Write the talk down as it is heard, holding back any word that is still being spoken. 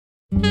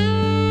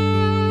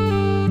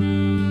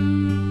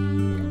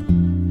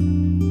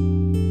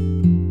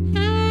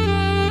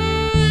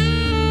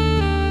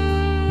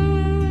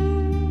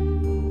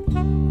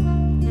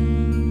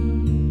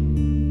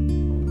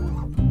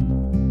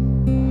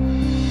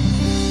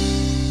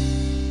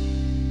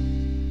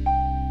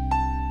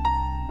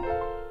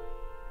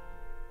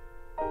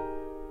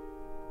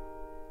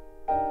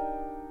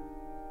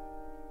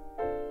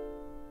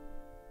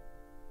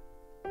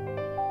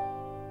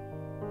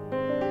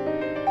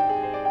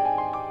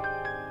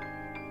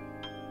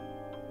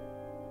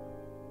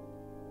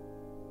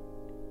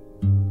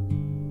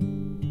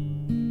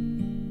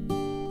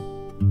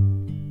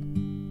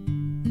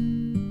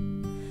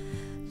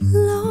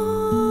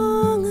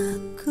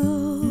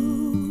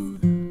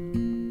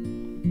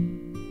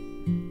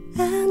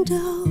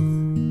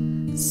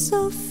though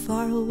so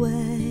far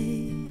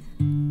away,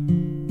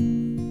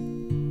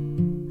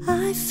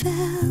 I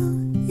fell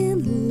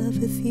in love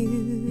with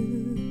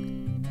you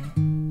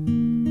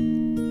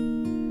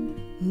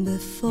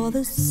before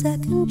the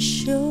second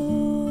show.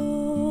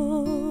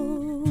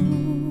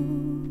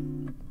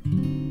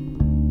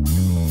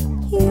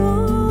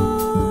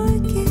 Your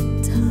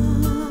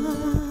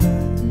guitar,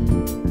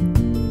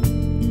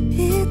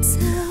 it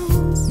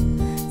sounds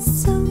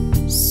so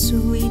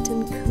sweet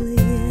and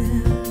clear,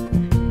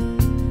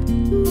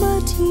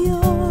 but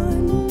you're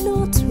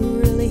not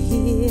really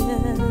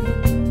here.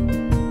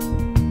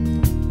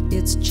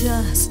 It's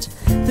just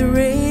the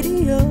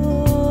radio.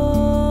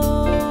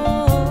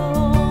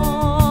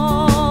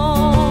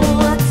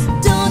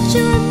 Don't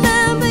you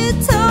remember you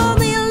told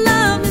me you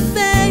love me,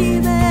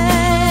 baby?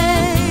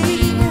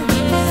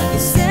 You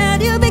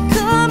said you'll be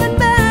coming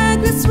back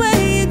this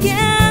way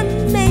again,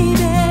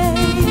 maybe.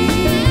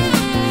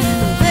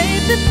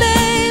 Baby,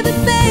 baby,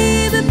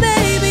 baby,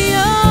 baby,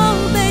 oh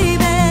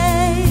baby,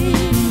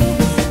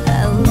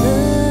 I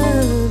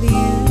love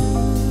you,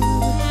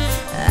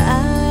 I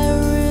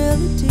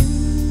really do.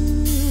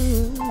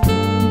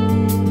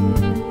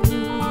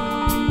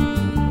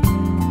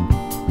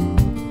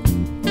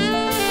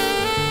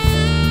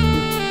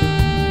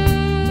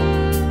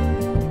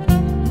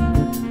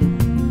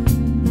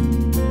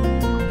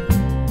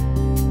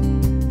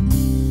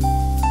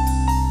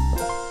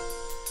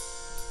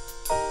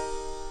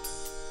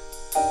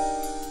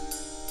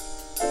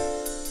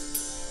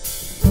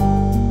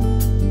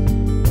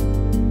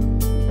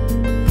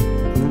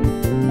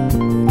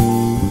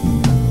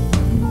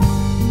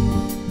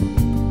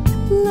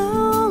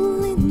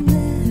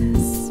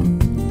 Loneliness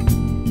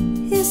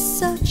is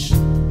such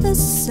a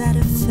sad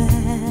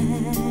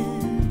affair,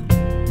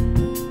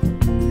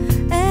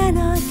 and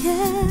I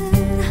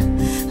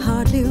can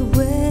hardly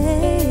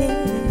wait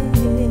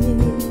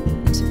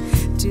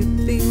to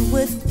be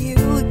with you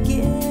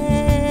again.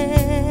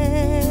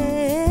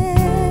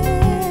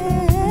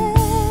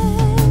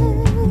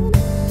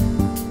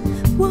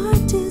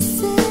 What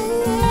is it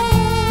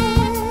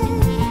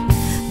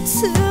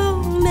to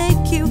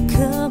make you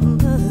come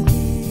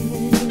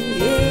again?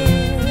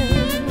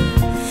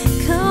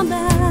 Come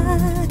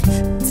back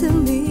to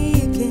me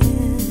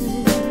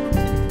again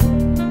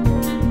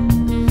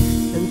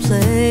and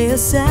play a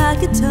sad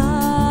guitar.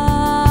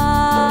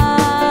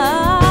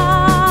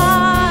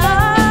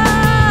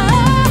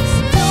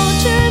 Don't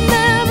you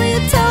remember you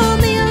told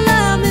me you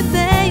love me,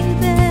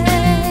 baby?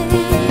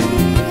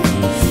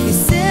 You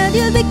said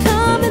you'd be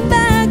coming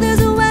back this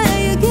way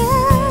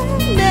again,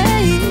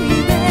 baby.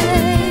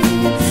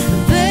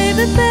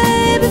 Baby,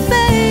 baby,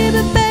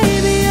 baby,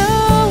 baby,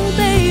 oh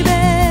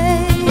baby,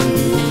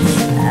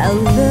 I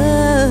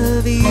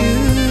love you,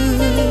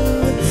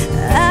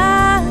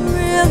 I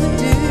really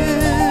do.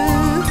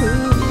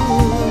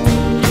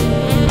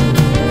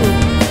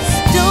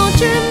 Don't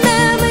you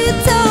remember you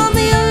told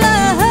me you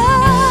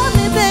love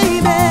me,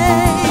 baby?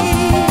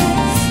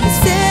 You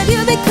said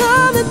you'd be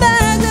coming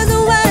back this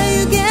way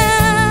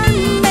again,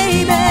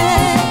 baby.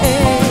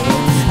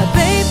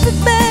 Baby,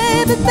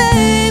 baby,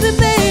 baby,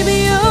 baby,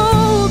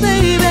 oh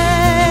baby,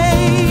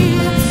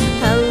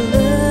 I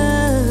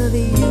love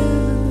you,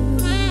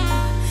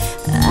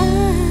 I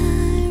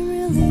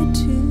really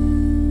do.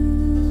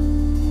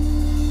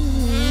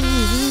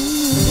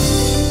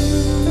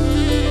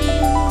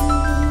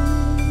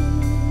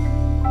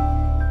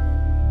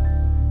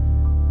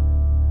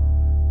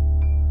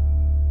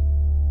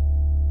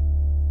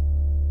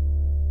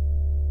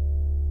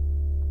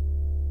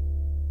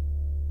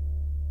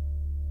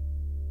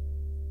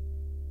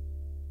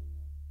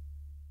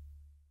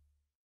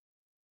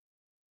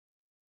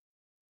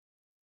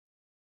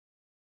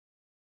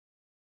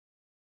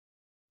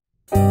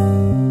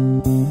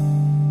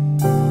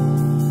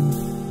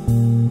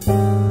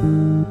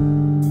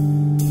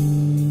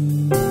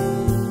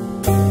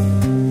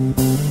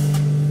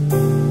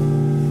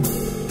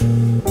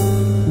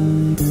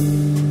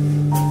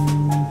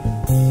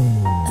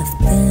 I've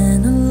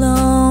been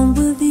alone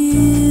with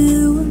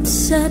you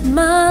inside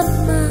my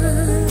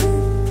mind,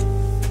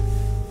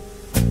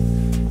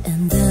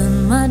 and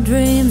in my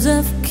dreams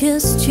I've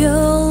kissed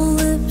your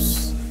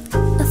lips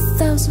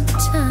 1,000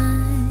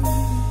 times.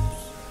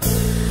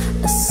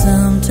 I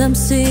sometimes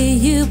see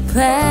you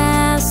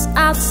pass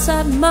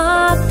outside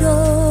my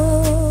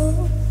door.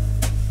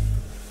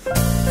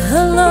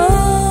 Hello,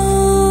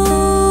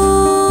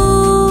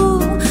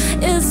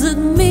 is it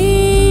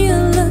me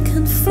you're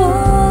looking for?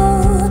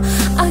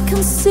 I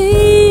can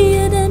see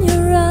it in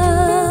your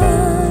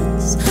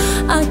eyes,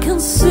 I can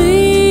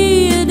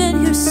see it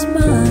in your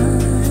smile.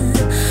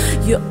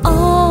 You're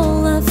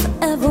all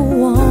I've ever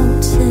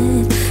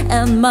wanted,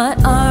 and my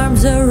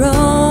arms are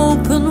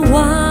open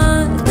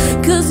wide,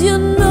 'cause you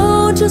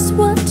know just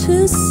what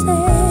to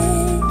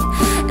say,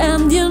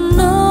 and you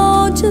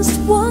know just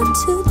what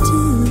to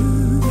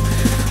do.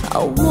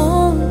 I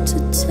want to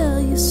tell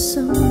you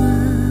so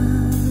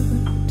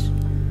much,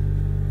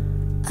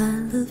 I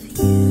love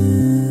you.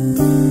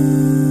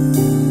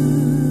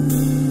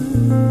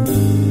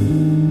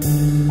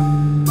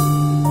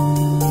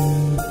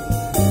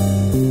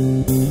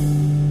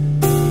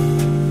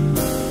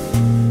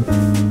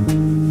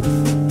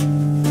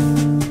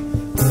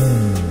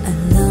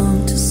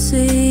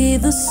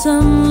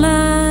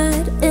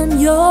 moonlight in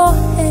your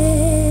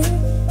hair,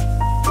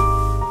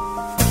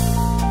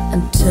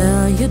 and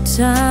tell you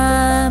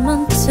time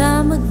and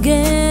time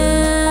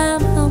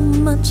again how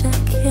much I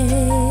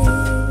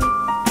care.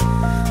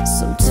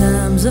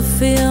 Sometimes I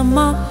feel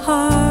my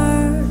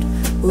heart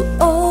will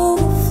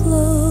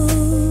overflow.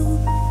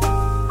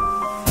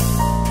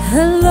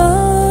 Hello,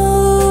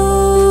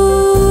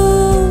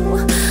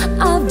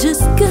 I've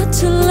just got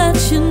to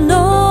let you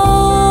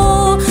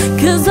know,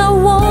 'cause I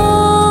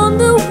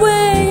wonder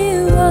where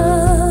you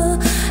are,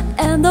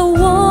 and I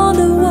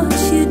wonder what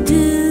you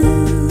do.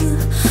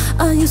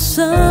 Are you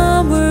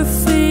somewhere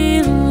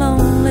feeling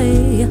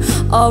lonely,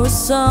 or is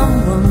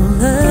someone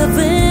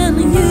loving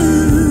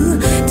you?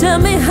 Tell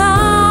me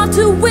how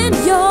to win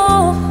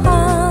your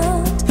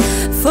heart,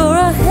 for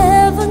I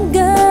haven't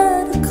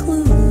got a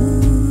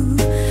clue.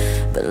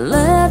 But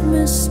let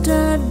me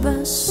start by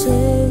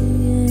saying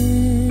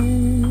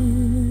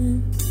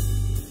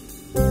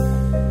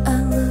I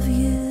love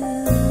you.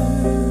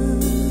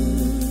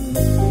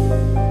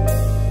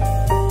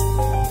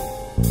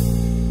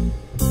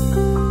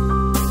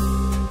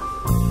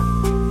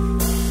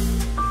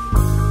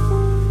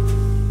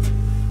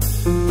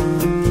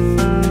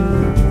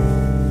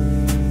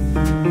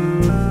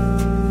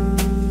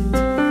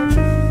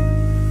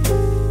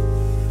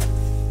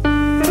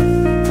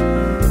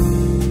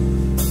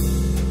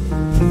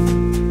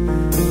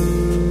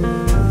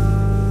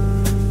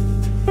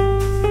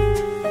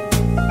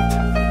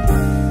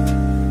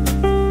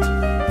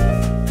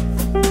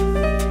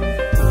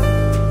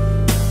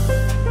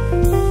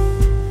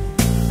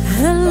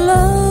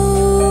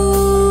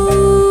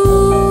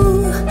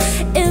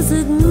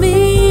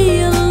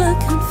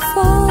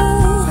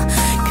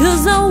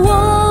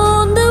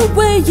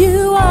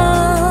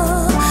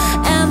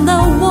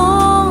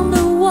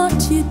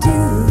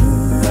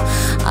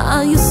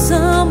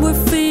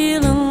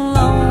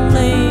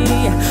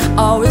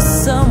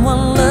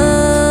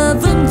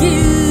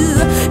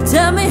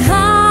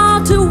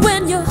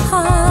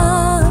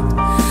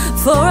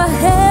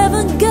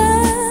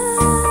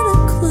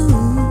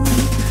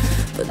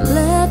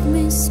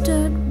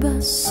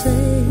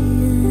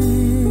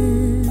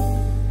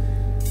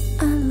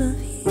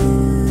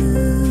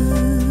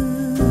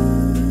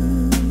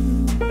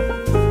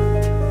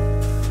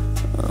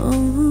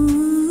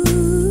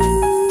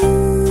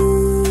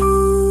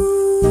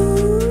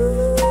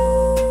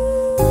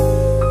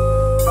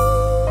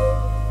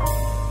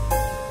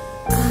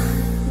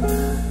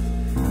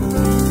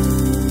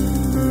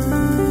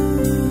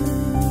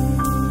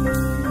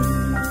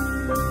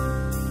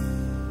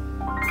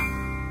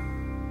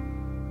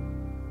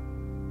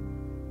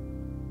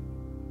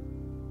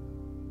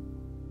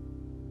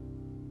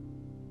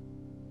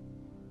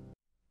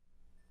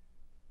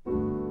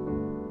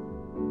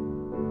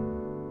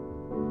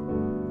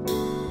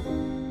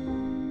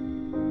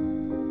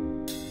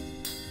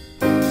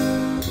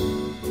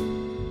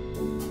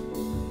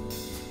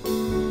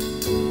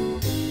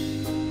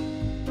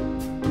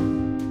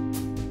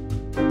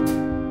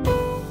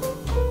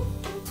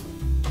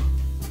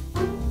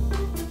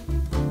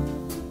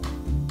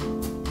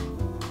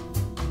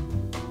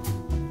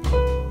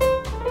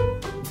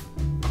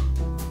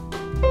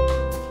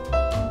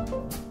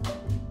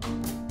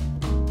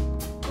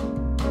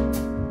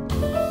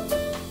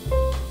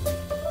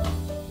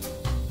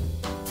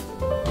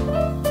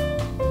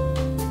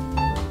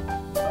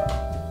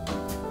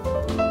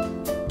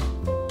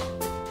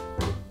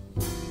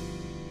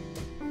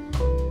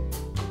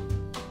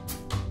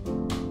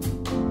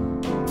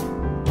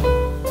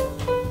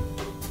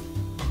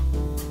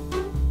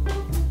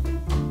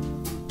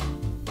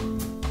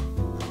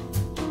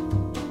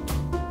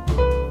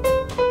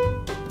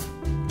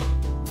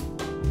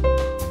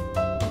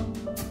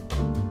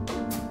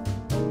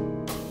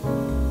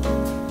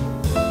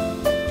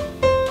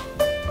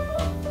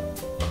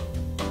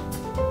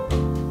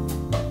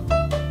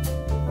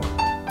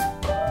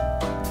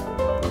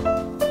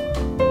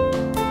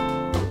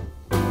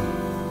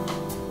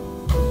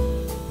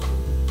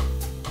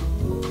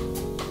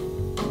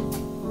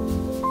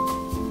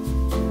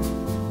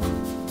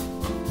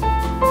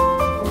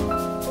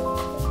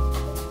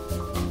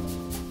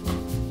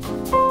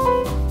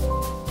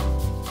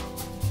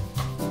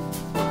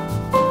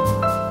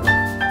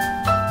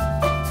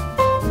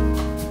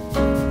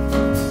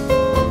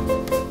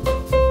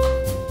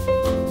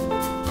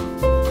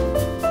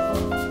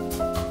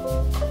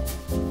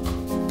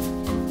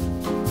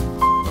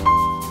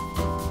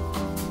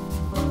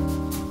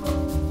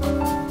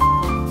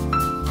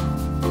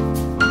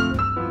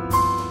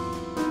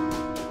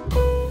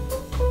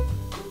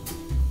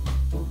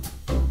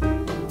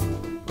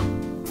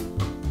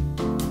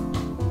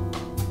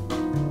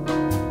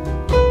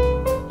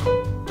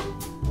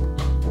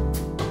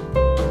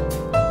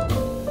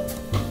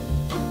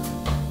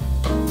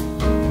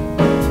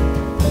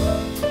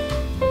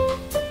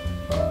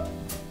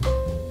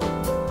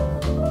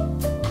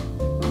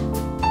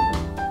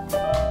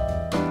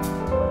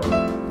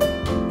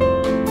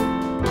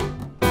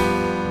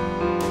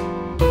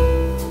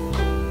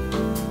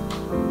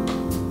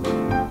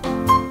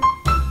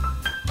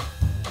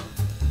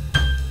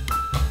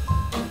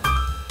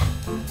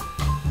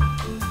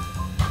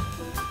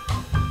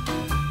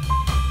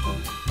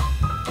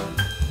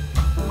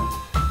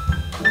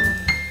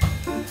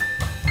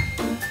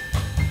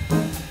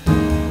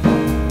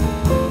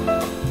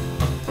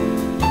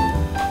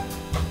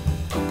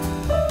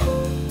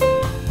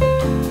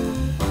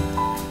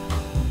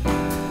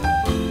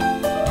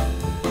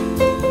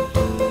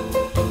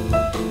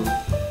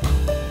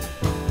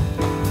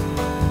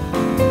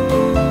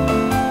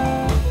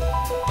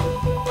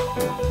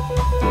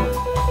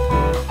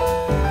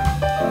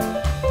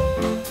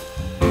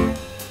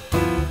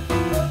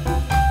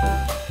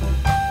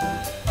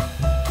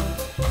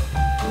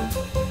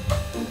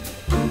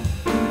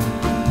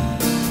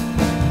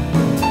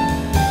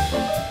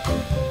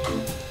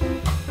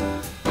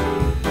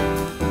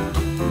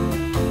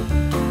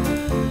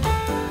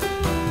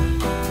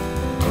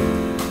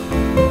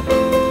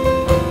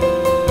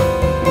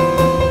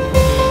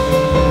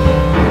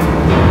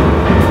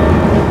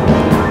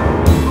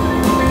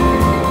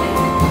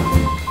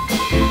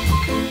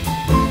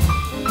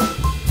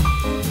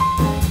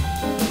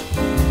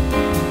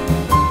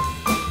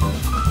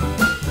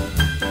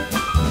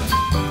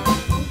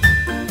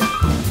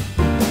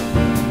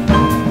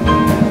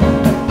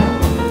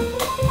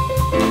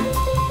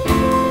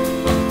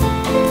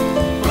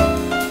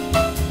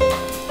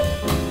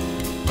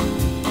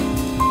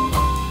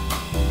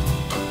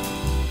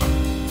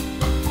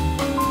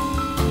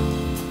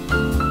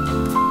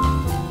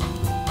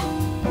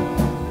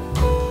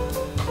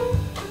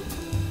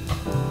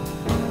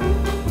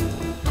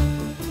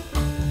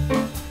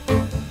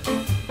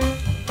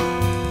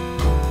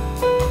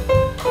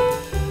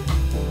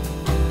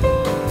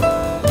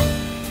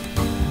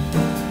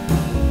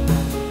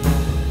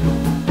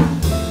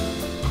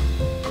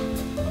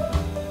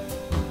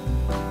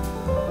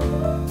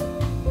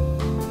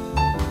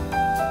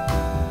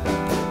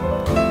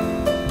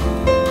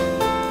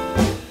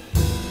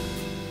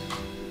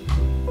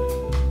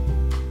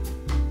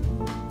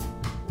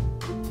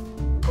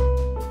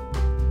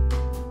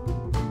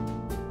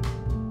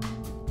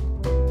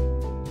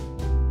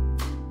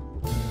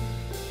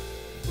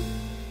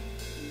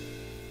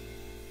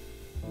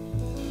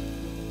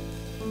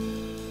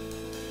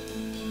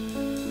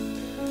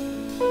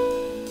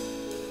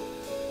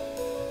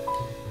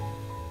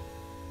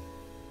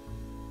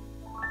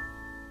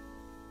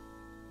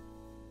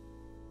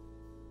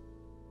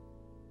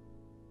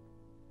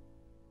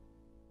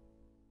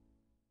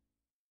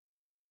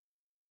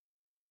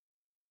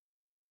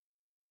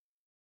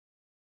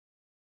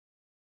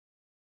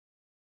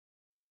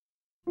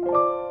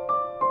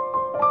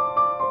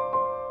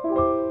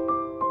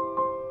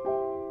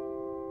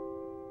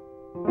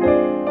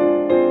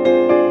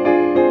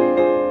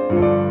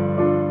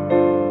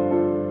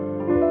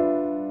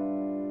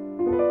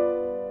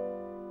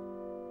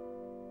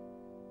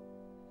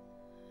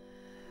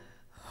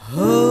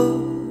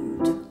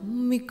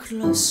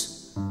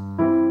 close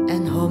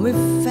and hold me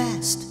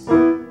fast.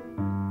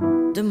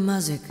 The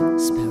music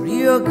spell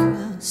your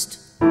ghost.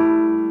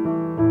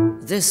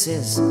 This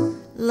is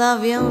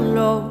Vie En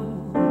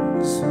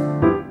Rose.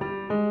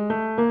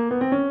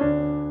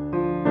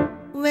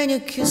 When you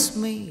kiss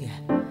me,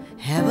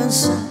 heaven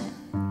sigh,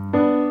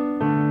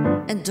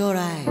 and though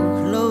I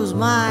close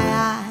my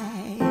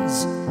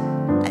eyes,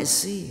 I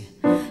see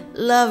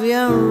Vie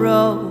En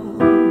Rose.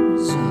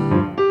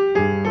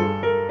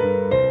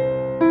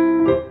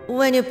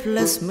 When you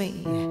place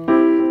me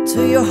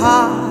to your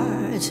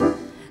heart,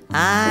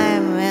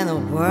 I'm in a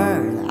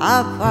world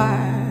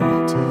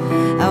apart,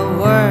 a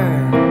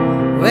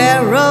world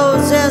where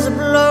roses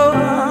bloom.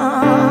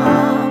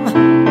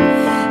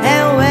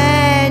 And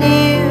when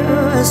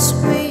you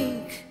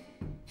speak,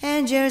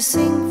 angels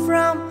sing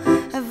from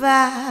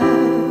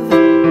above.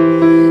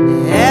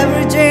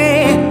 Every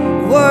day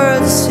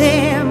words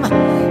seem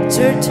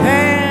to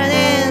turn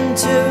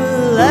into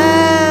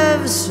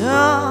love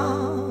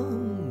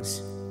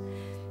songs.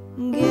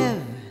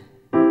 Give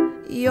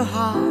your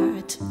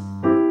heart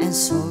and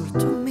soul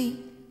to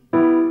me,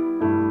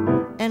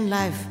 and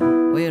life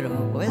will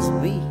always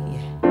be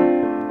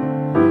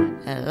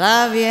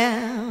a Vie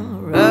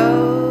En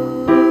Rose.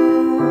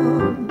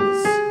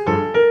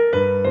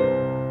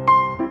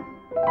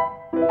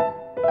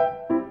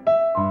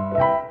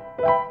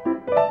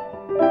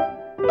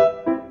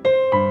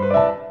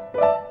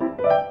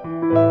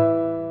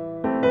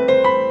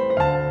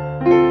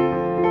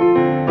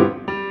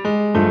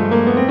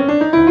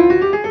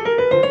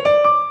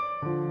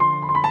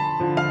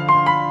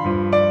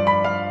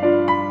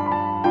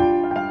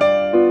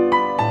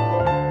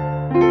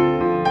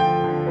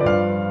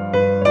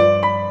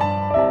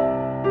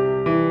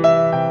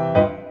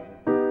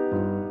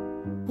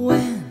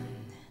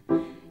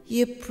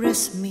 You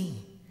press me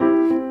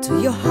to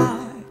your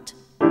heart,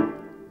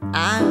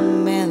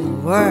 I'm in a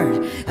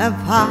world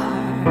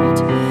apart,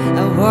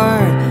 a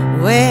world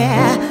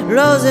where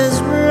roses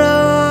bloom.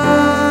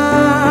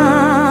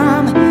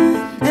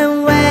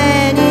 And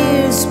when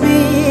you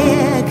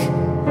speak,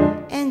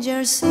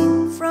 angels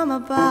sing from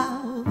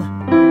above.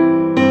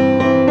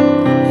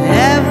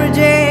 Every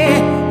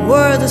day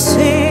words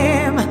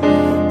seem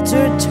to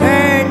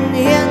turn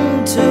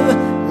into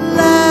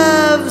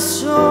love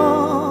songs.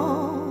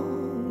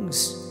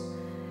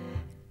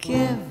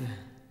 Give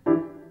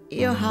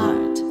your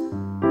heart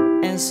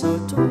and soul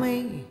to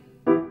me,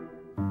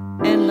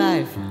 and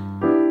life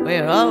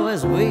will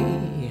always be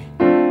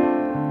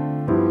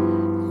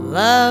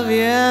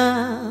Vie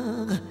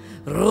En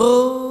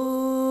Rose.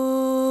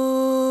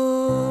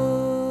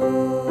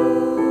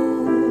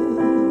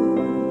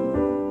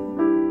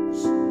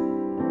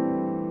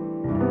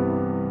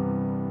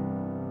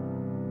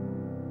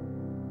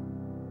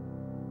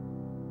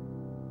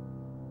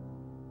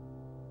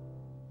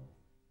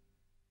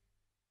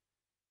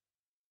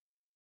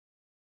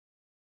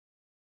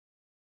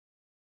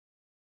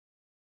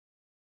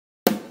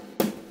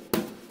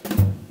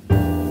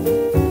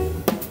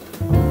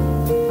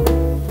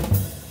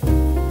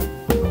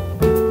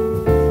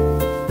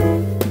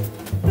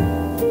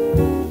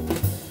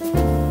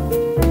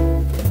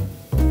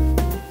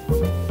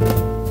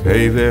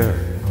 Hey there,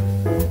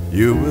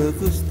 you with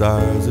the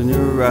stars in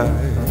your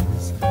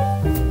eyes.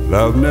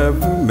 Love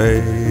never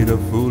made a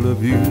fool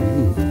of you.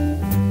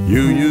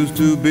 You used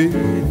to be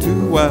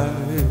too wise.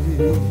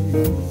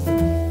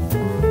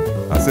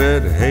 I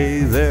said,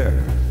 hey there,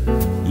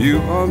 you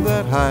on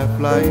that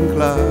high-flying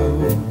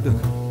cloud.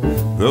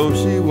 Though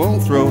she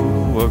won't throw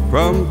a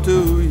crumb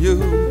to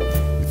you,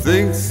 you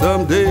think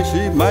someday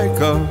she might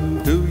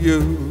come to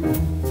you.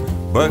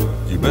 But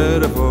you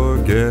better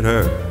forget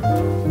her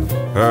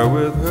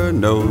with her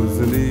nose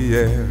in the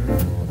air.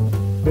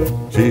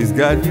 She's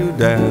got you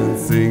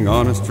dancing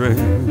on a string.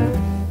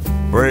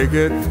 Break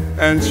it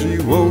and she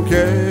won't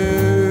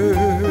care.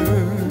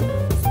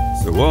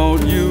 So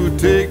won't you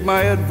take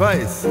my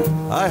advice?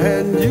 I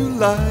hand you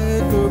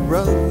like a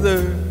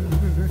brother.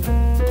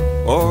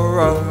 Or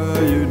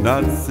are you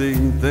not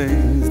seeing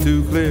things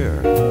too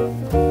clear?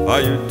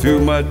 Are you too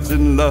much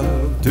in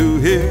love to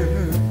hear?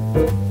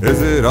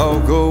 Is it all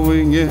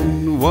going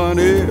in one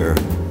ear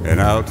and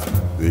out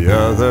the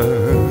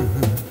other?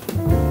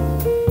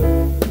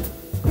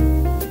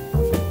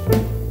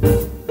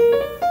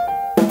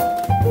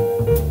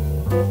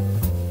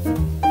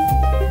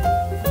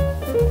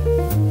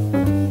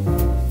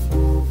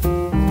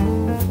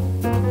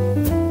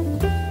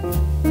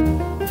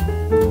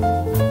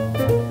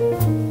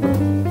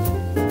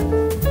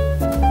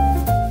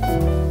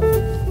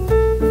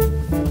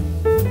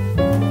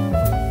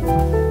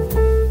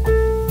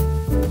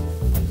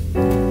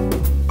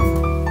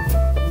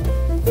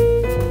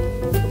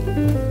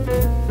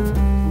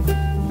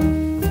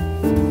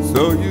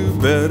 So you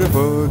better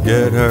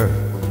forget her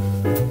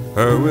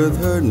with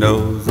her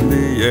nose in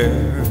the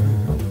air.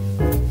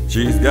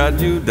 She's got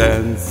you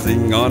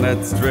dancing on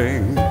that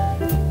string.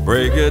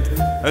 Break it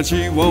and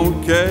she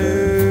won't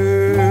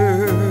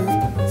care.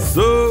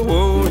 So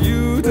won't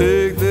you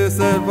take this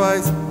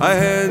advice I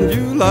hand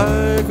you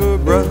like a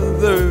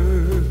brother?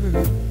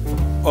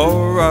 Or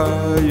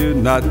are you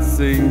not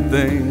seeing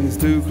things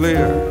too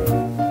clear?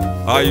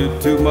 Are you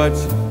too much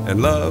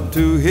in love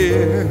to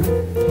hear?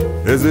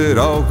 Is it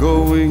all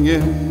going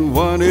in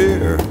one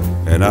ear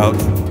and out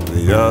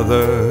the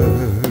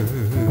other?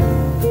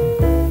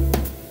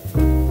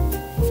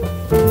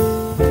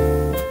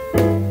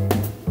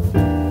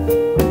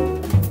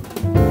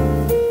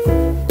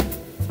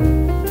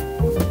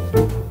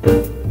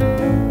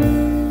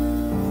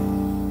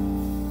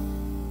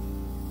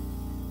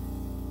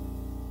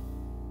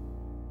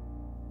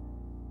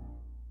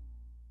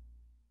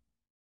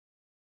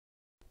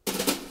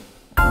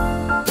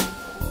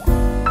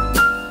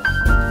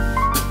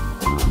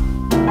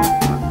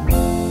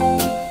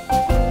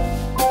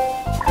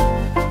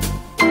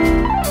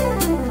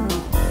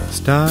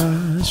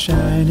 Stars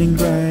shining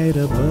bright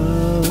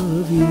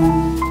above you.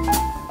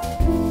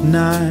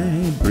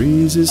 Night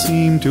breezes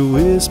seem to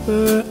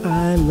whisper,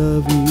 I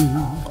love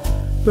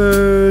you.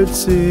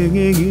 Birds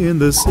singing in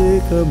the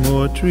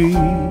sycamore tree.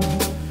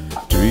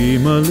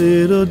 Dream a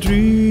little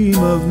dream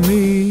of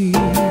me.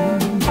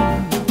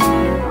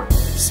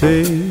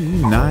 Say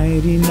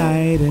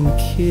nighty-night and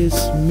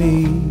kiss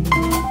me.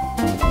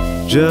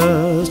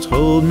 Just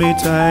hold me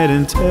tight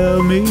and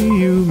tell me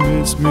you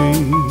miss me.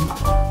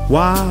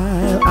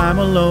 While I'm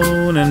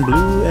alone and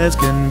blue as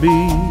can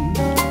be,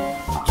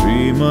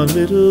 dream a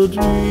little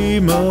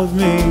dream of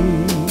me.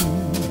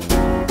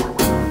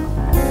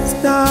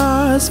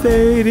 Stars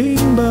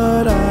fading,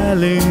 but I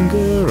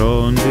linger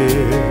on,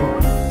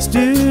 dear,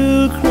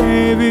 still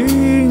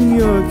craving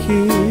your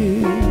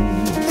kiss.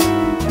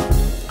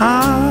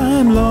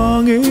 I'm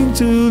longing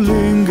to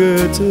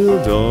linger till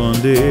dawn,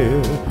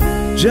 dear,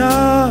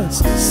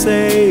 just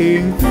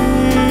saying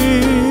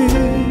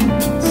things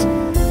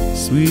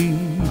sweet.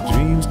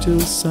 Till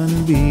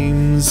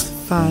sunbeams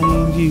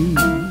find you.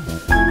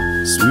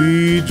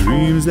 Sweet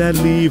dreams that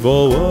leave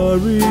all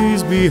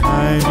worries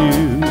behind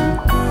you.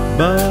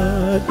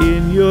 But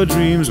in your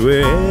dreams,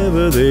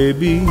 wherever they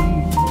be,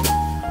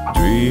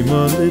 dream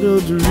a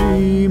little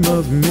dream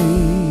of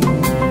me.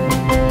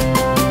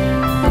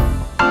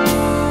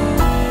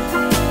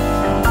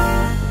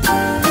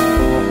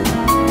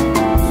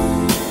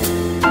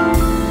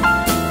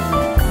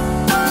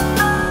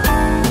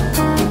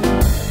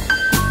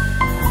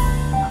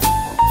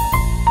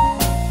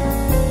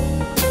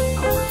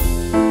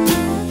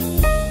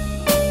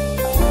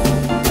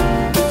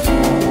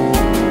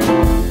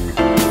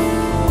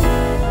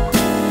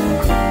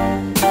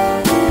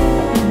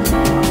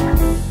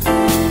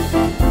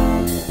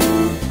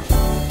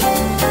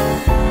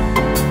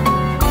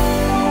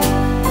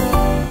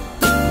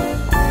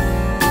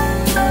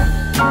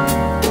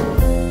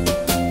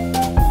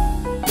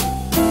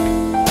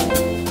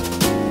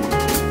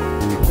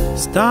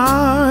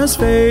 Stars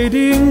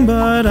fading,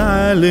 but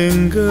I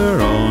linger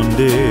on,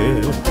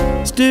 dear,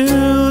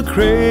 still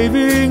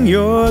craving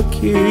your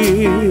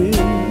kiss.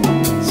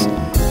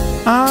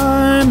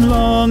 I'm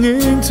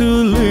longing to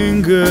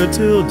linger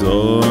till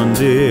dawn,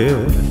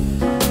 dear,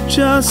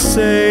 just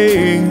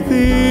saying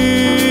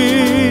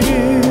things.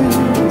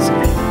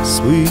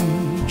 Sweet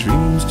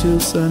dreams till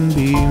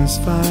sunbeams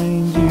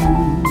find you.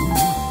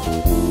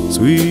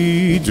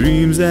 Sweet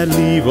dreams that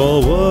leave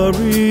all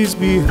worries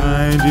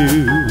behind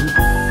you.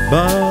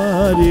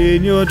 But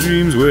in your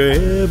dreams,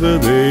 wherever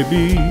they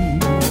be,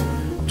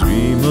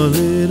 dream a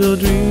little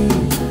dream,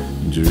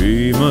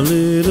 dream a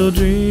little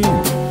dream,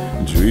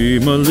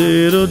 dream a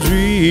little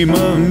dream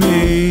of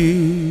me.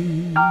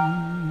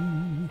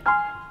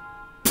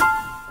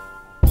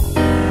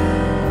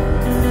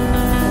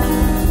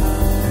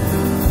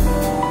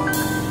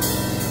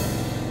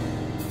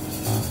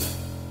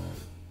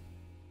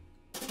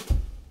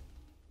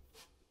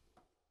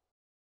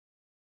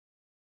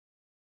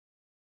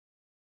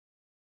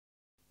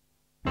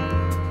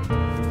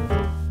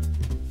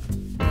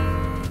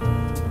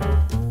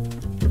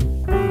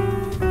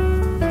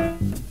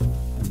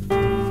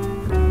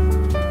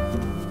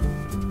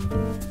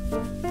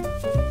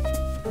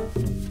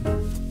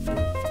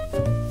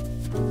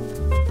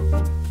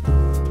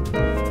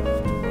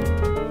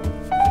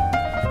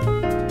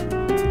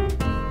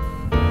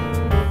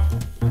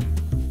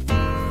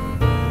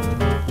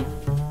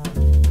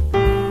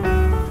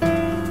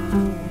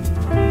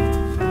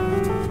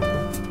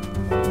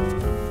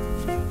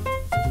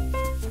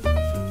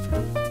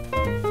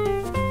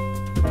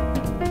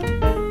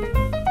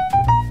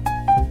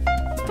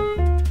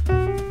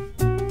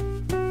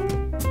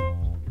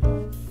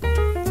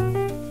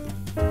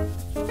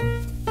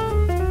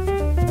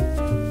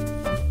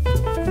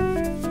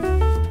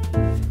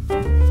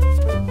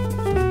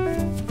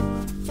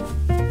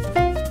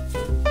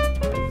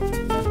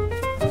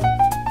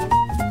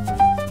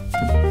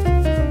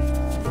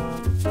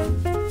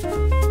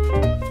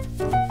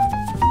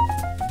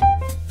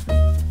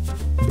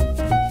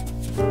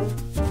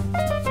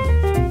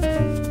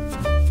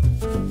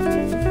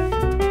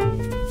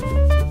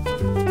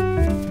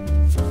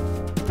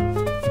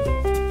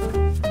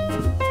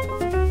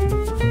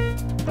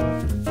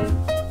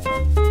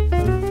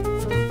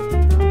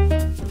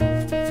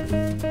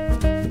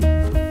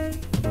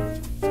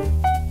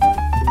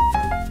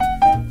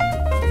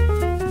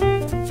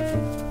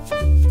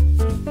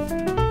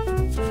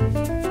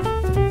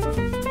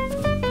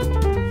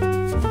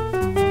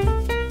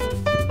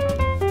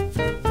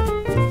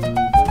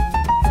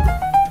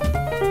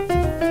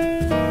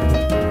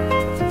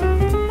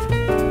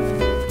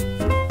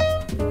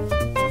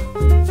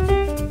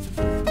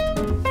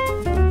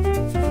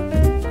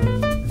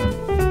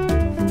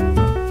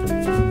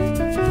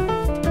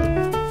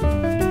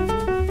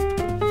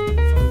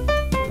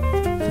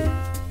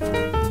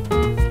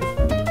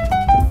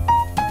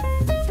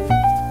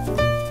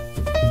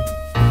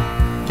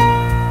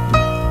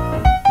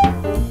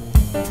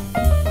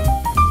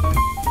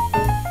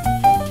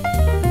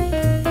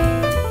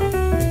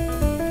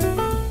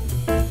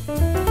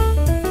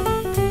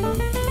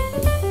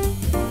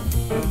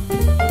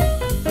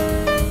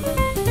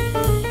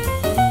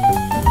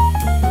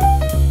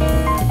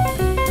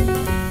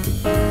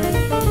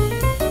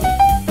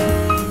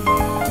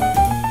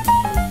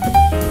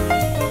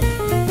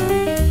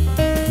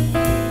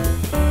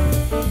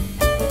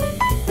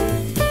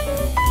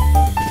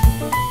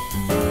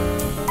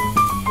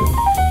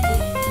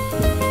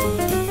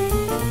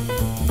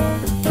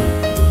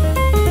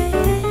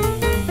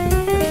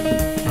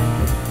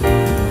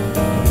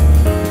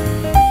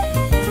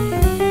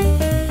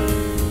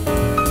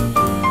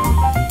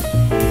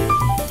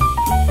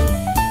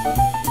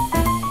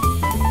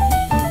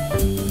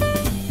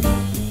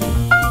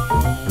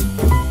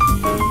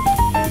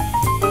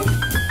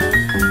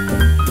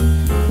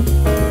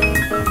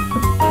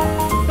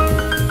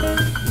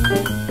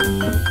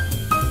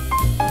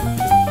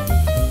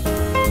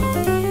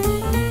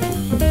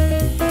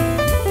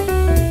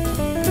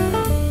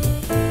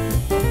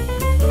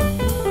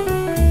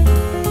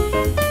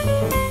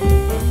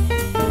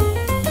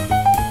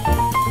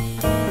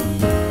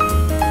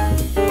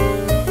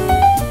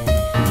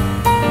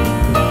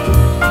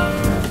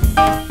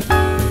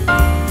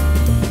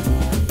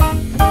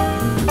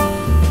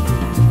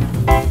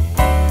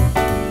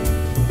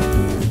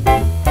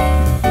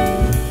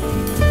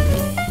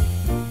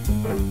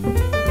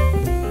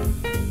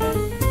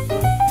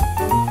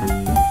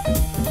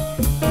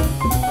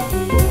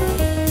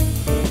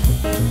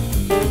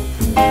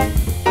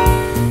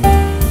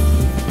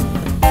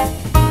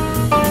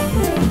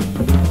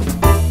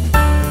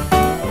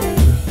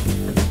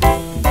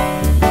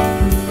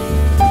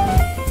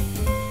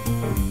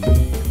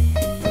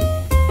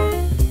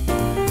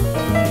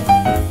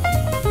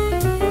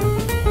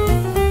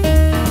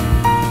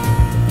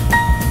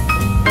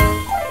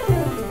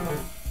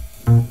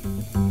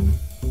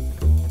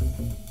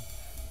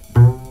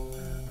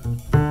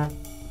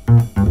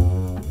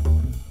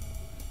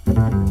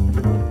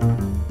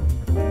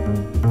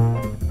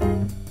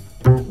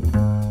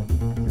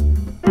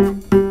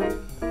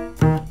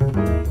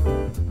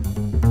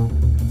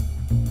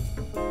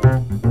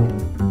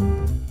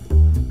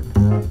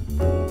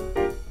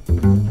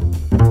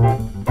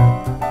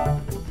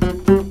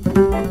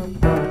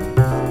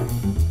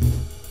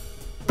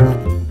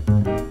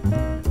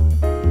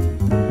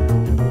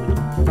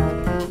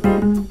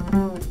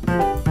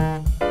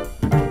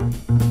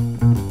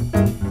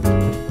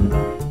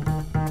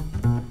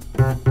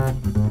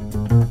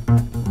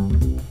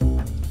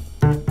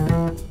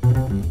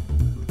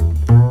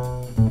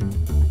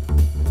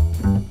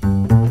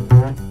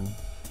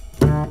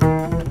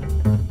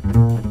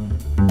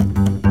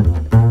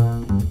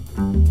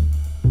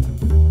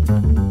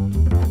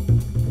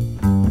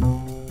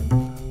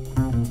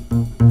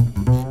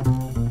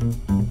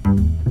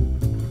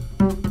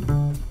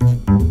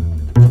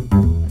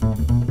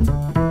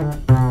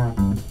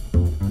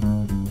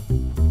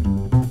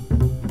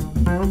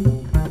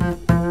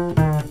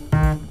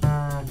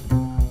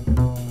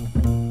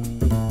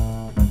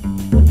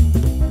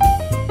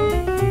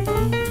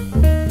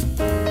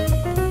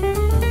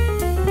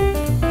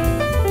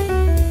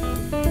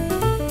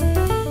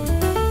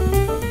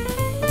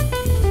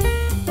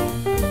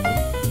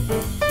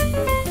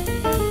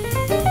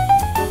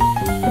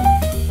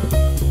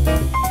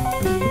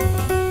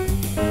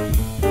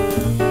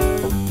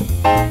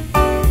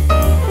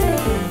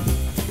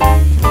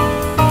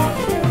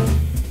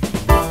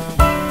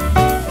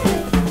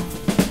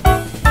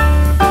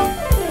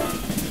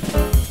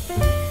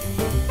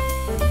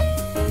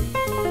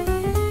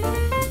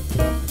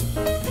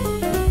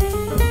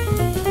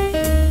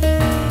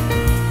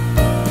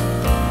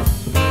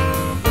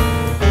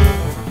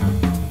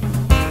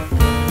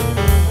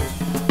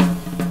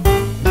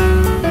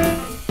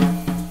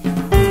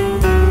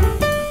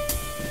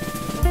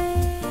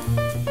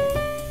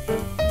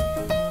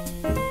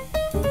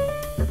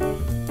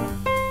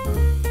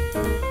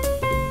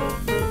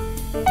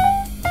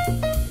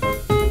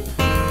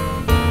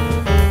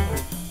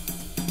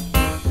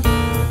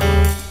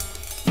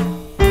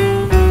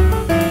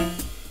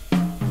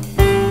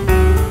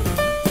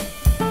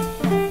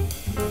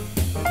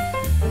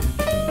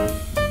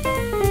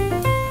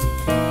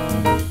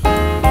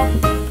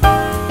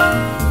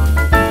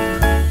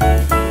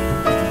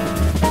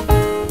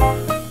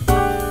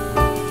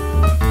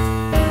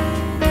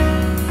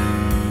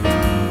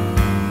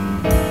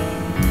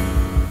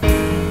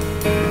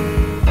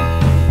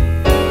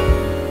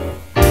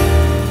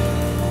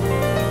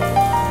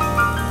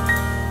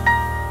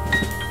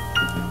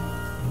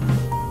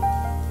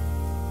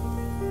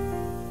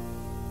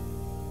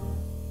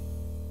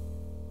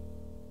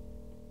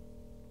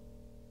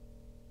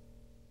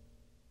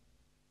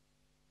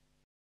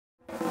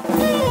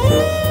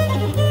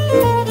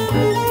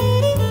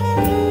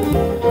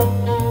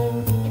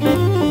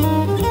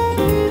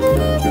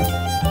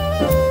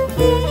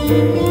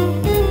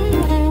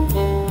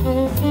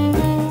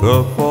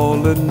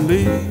 fallen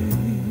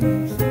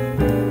leaves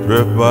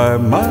drift by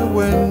my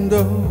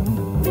window.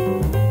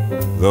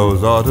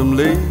 Those autumn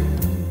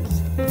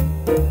leaves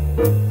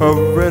of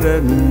red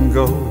and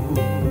gold,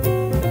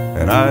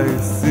 and I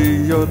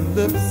see your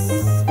lips,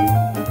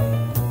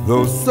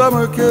 those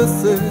summer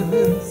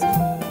kisses,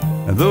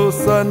 and those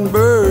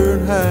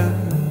sunburned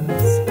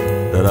hands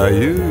that I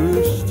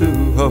used to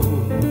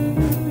hold.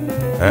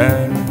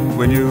 And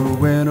when you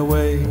went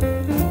away,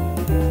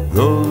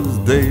 those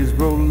days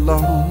grow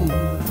long,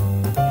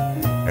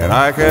 and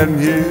I can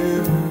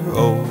hear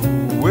old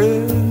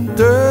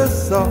winter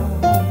song.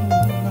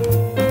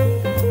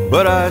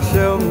 But I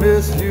shall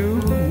miss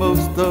you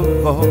most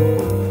of all,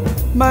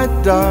 my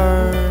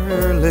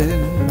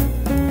darling,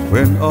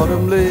 when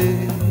autumn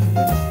leaves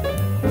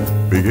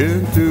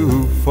begin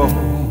to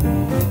fall.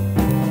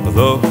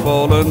 The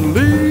fallen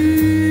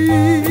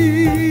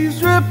leaves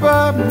drip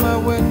by my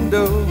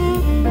window,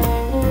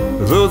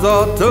 those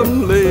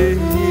autumn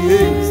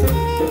leaves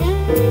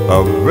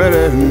of red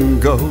and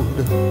gold,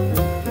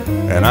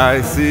 and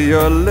I see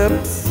your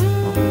lips,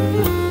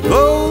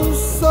 those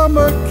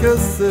summer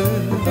kisses,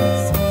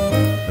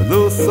 and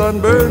those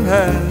sunburned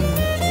hands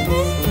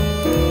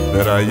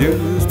that I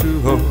used to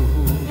hold.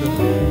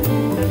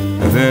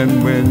 And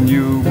then when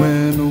you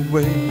went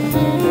away,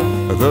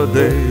 the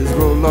days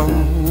grow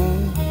long,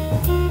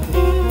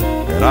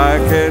 and I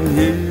can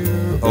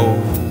hear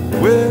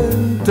old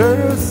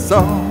winter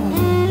song.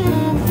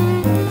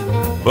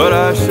 But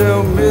I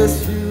shall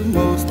miss you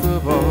most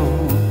of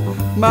all,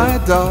 my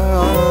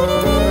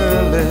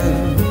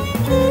darling,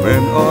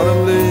 when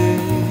autumn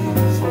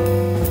leaves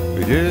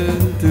begin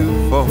to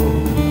fall.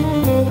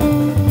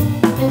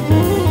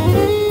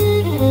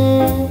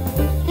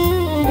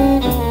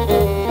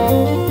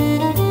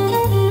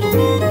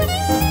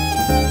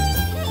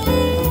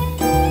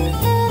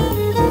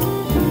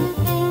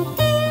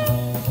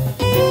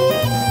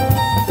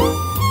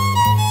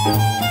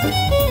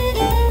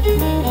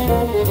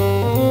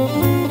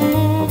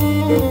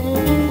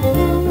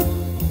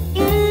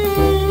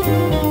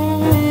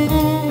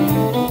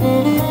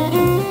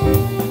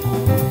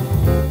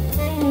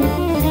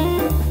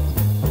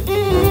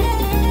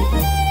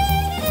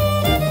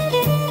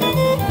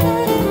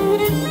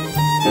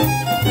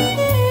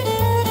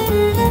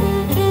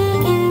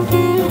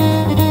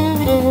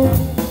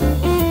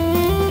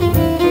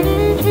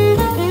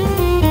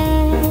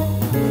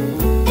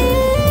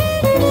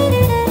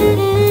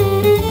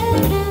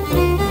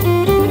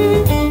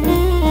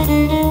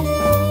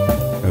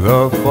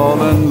 The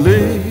fallen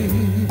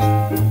leaves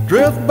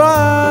drift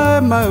by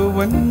my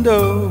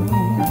window,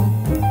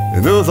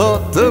 and those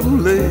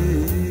autumn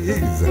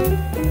leaves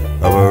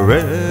of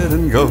red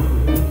and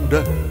gold,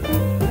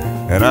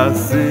 and I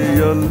see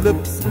your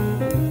lips,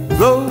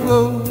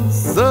 those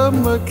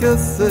summer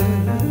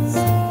kisses,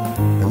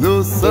 and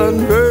those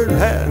sunburned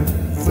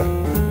hands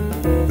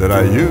that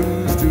I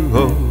used to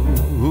hold.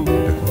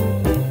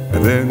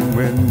 And then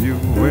when you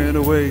went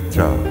away,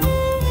 child,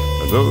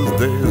 those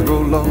days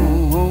go long,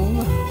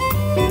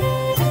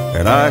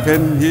 and I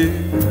can hear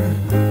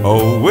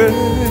a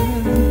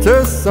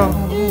winter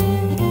song.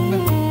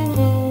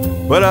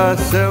 But I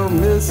shall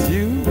miss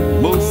you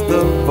most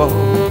of all,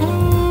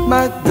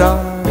 my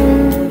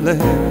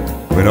darling,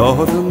 when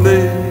autumn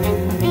leaves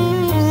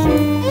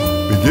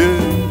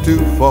begin to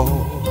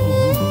fall.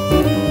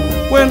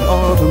 When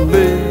autumn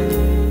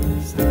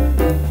leaves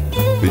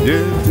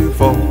begin to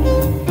fall.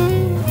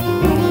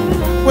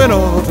 When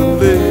autumn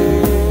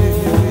leaves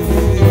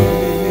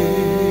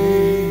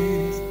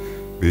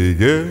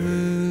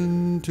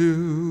begin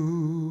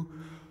to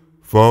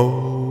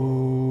fall.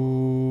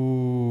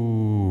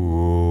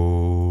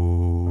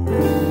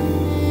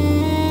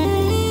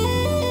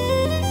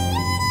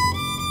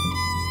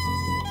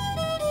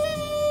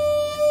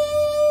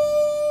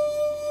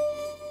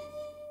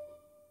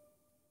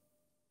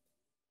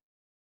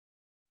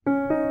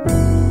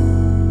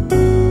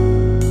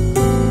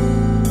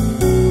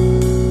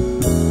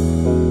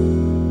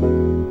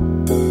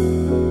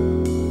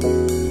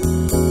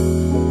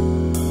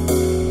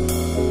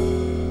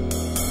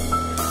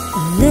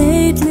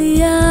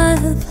 Lately I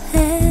have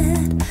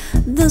had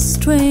the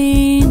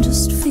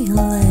strangest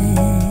feeling,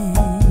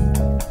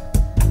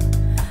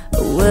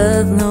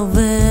 with no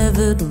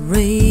vivid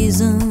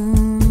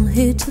reason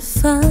here to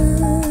find.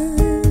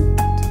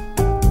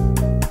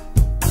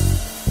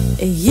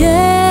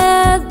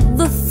 Yet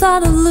the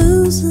thought of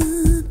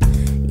losing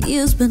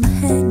you's been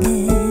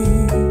hanging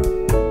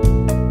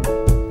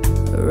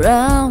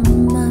around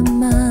my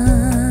mind.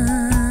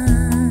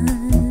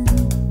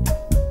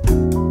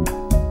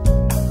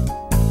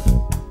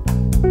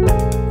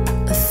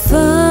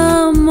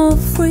 Far more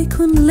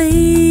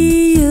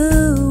frequently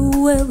you're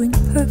wearing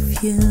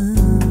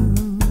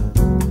perfume,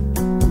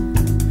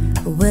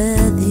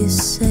 where you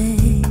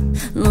say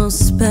no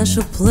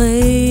special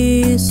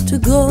place to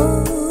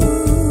go.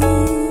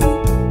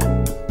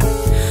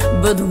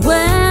 But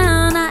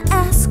when I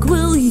ask,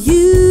 will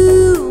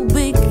you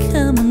be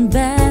coming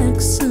back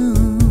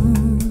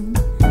soon,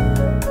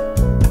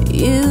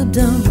 you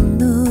don't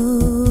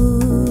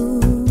know.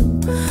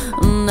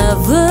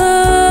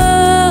 Never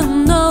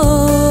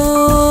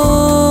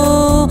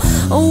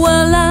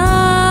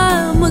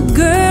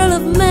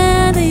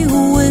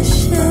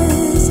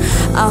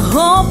I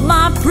hope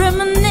my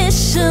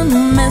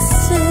premonition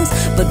misses,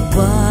 but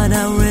what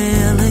I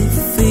really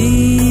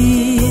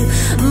feel,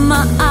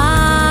 my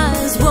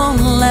eyes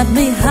won't let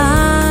me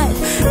hide,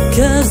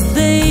 'cause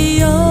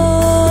they always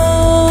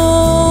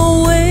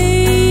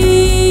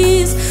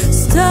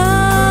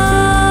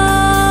start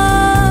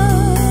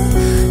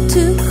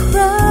to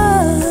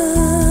cry.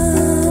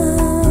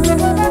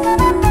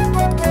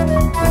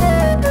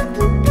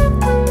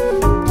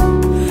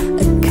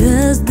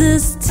 'Cause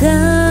this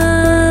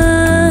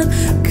time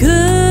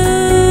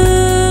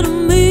could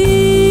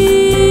mean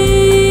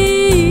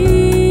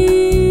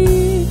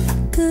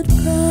goodbye.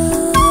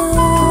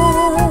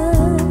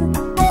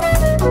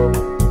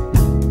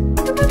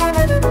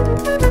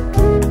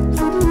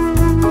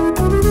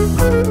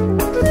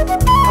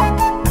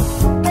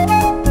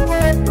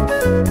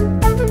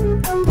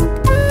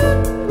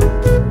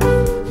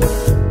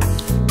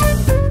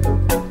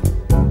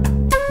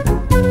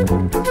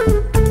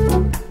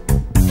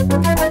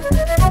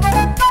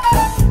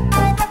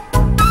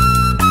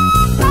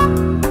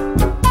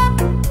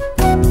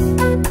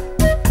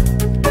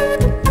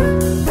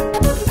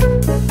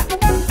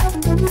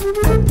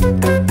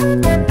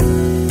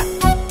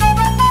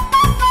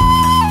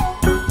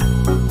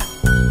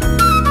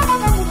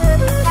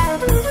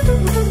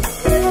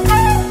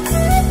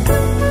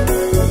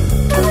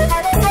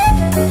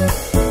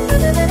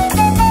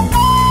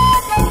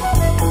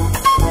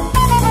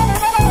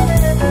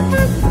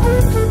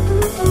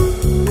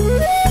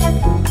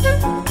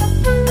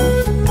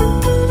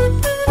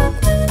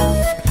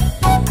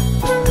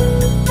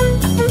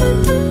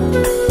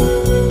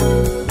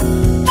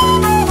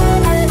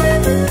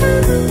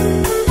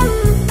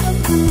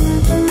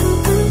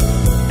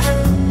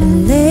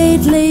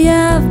 Lately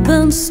I've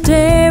been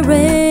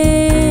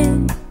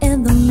staring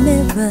in the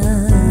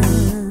mirror,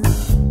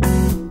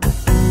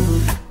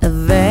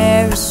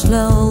 very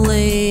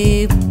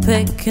slowly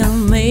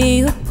picking me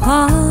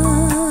apart,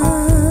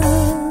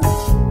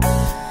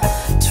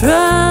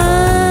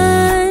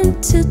 trying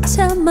to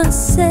tell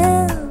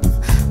myself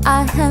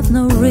I have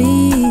no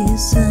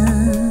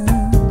reason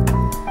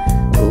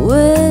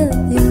with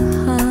your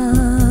heart.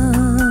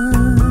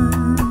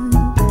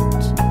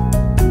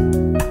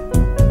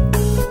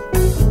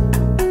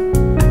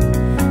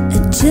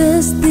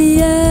 Just the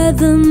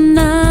other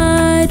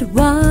night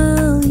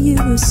while you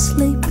were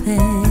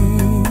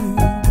sleeping,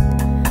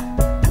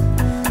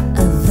 I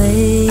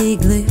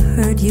vaguely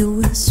heard you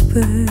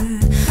whisper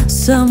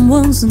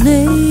someone's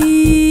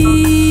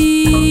name.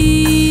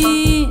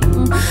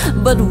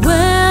 But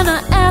when I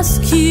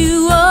ask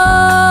you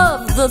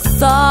of the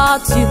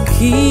thoughts you're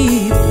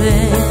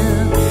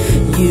keeping,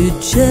 you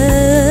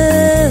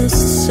just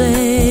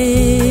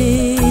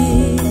say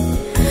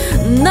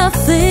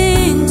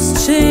nothing's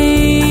changed.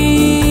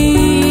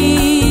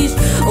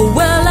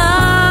 Well,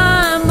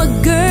 I'm a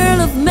girl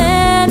of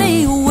many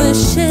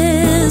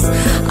wishes.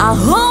 I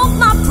hope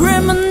my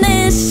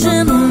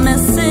premonition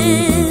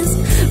misses,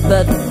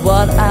 but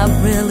what I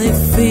really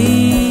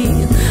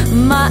feel,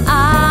 my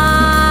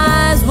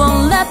eyes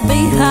won't let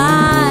me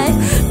hide,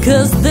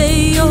 'cause they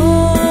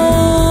always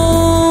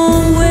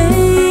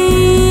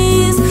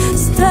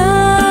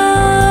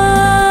start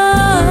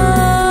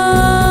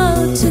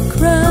to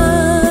cry.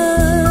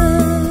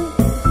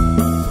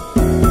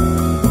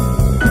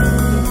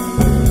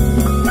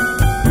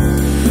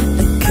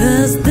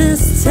 'Cause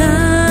this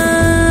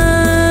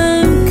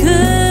time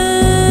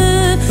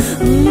could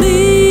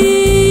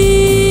mean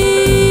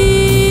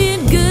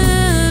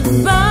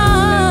goodbye.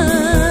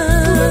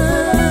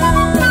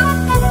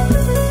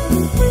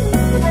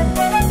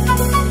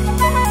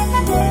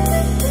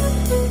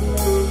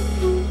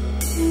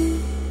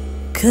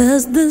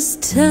 'Cause this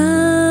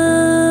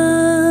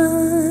time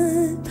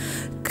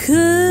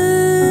could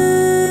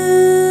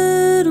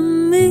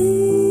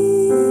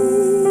mean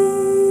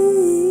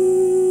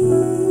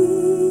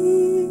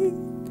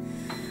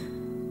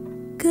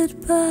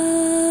goodbye.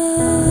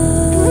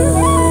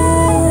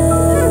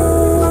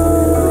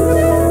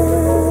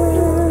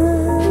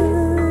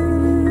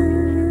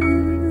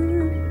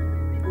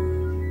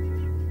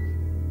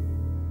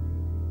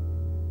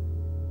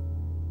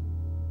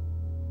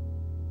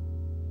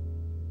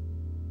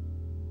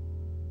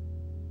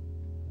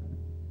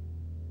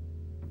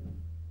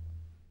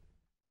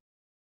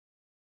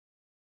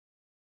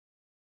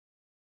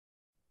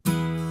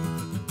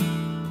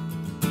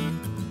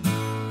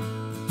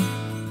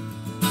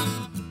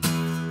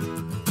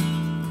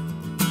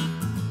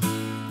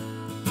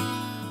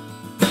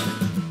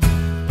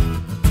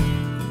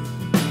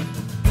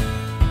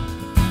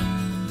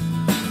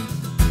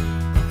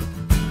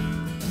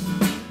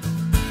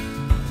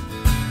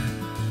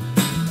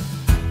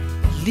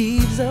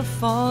 Leaves are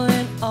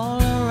falling all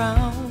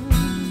around.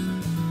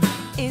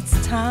 It's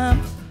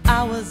time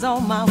I was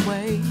on my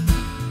way.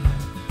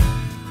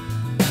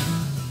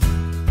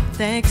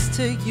 Thanks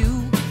to you,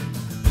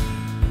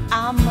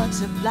 I'm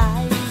much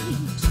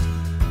obliged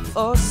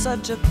for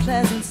such a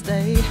pleasant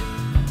stay.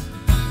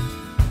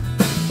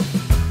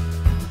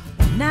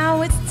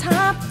 Now it's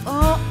time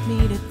for me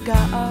to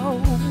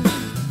go.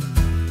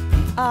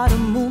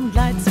 autumn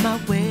moonlights my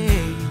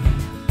way.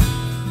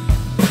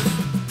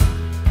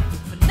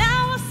 But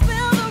now I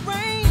smell the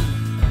rain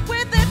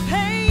with its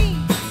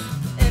pain,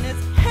 and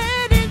it's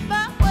headed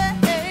my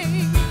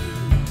way.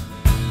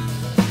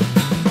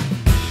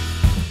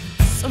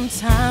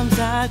 Sometimes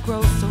I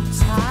grow so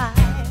tired,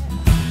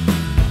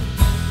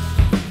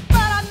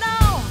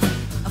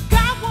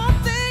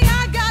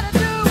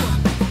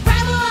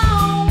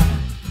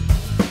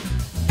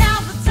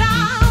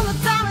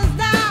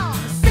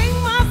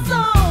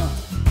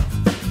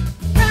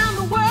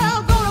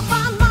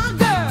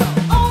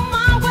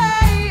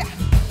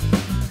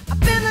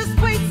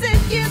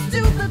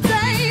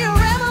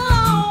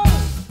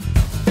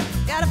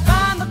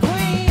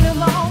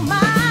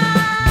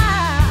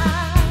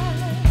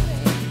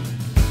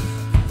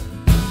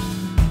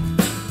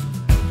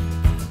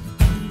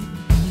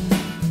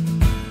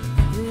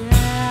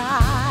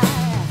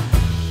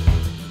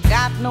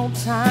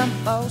 time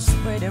for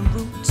spreading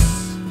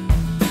roots.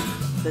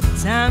 The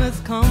time has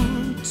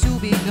come to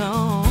be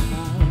gone.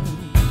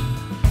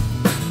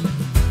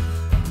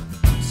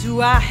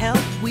 To our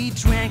health we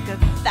drank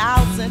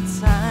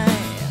 1,000 times.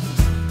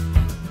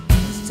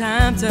 It's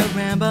time to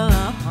ramble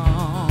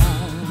on.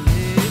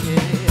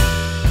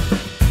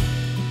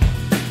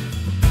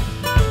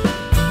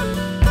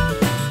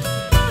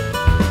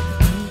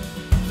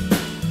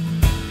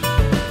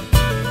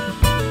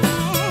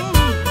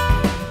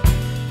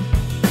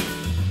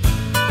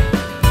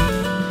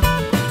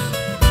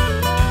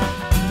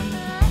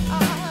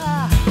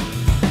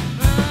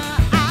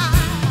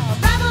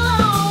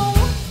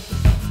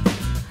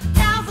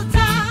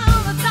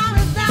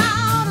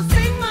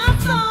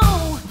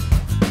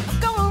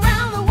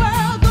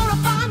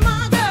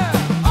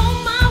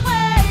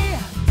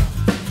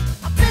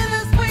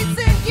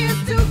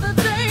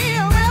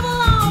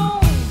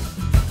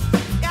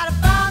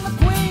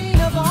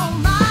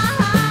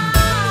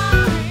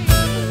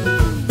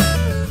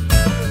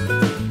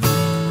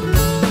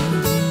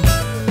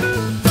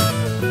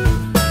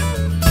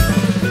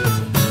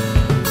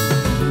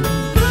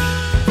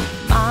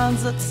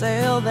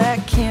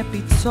 That can't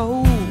be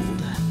told.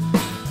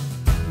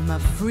 My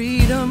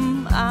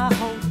freedom I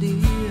hold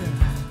dear.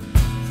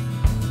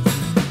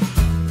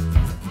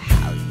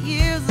 How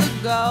years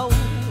ago,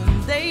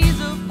 in days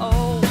of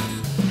old,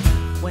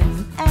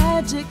 when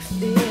magic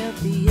filled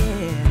the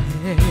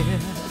air,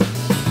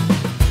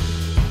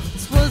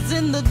 this was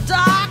in the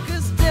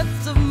darkest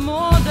depths of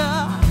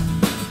Mordor.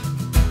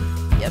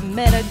 You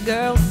met a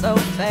girl so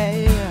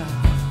fair.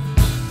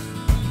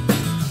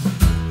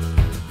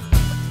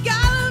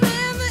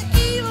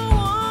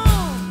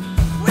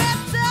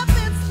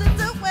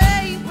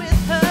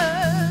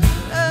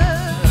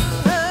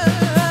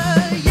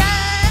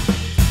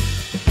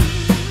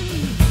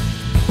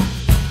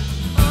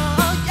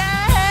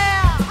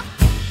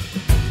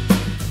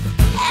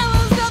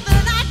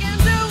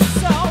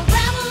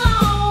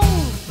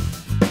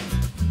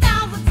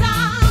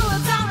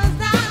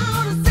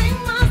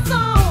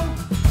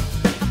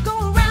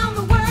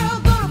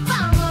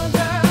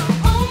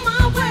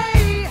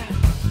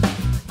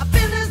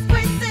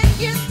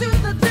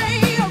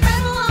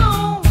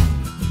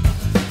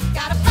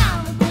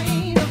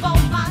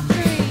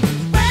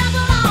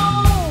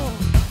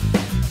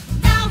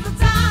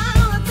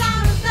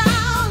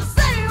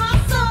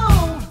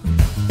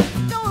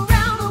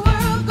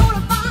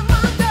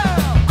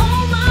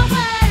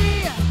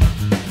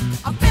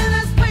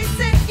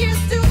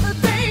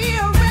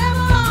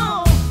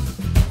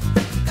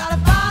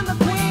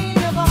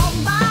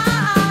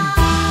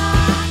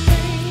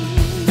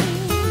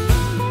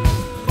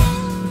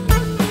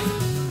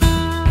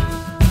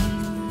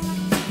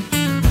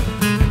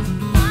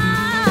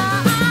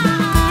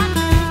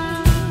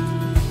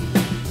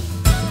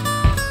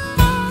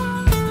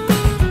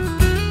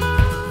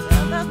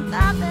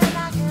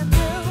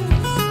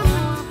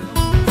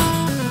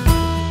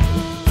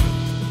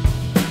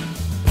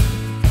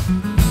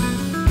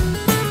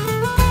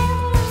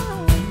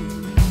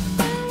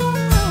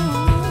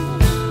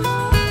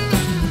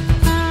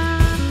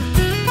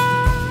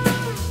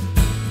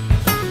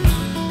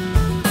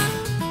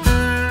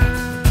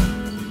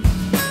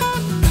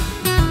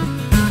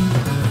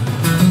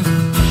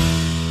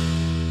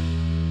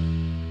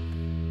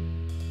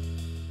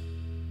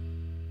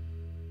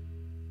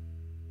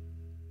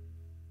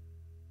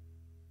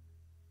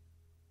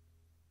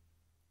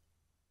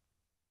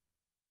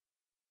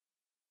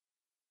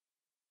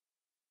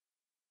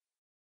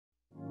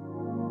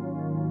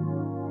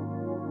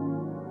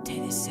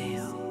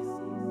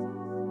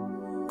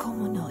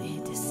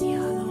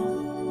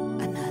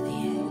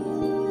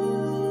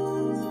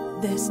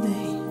 Desde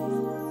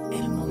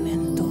el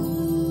momento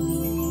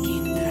que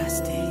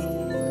entraste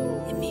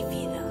en mi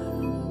vida.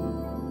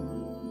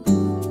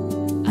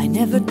 I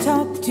never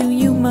talked to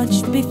you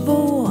much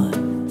before,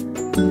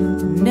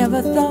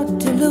 never thought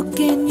to look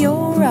in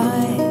your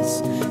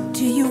eyes,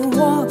 till you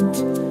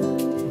walked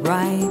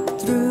right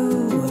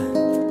through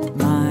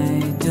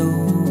my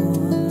door.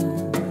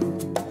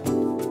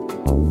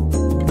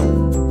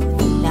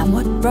 Now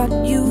what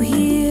brought you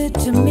here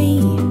to me?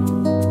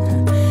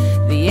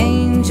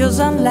 'cause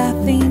I'm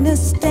laughing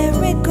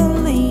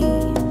hysterically,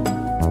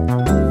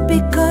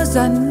 because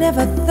I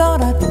never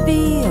thought I'd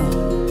feel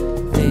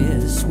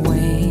this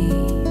way.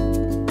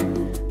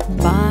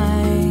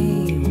 By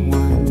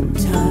one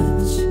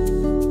touch,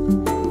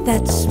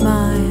 that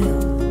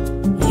smile,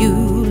 you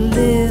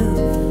live,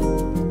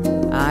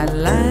 I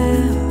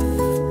laugh,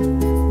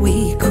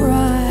 we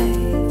cry,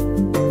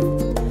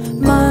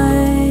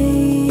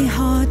 my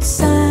heart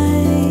sighs.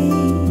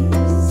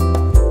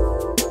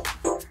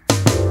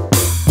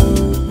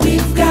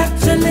 We've got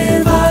to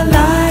live our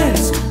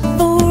lives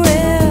for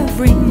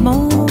every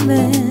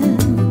moment.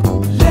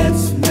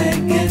 Let's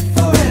make it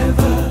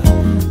forever.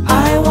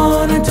 I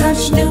wanna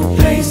touch new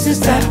places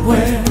that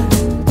were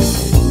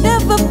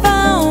never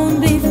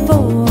found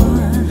before.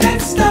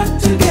 Let's start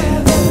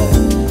together.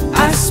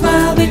 I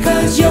smile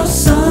because your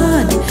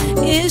sun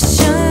is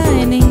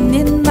shining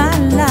in my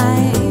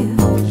life,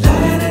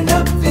 lighting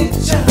up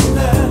each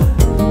other.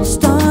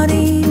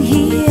 Starting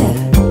here,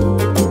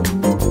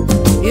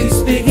 it's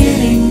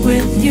beginning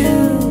with you.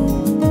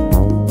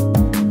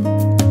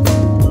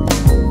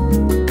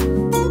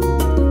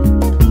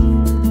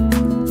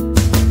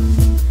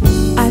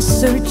 I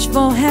search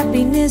for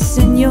happiness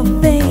in your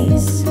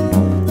face.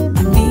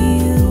 I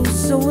feel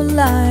so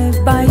alive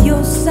by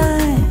your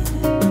side.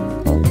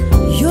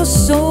 Your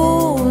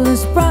soul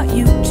has brought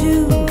you to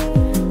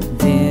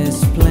this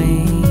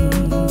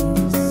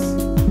place.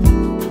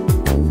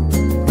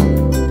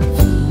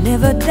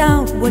 Never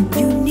doubt what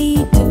you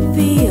need to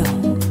feel.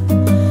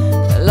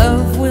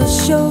 Love will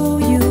show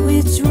you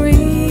it's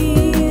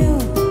real.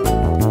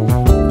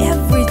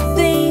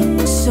 Everything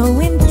so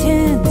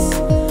intense,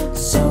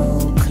 so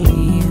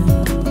clear.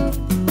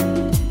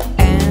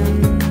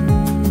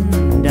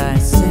 And I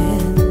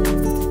send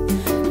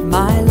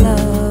my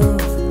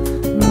love,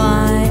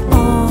 my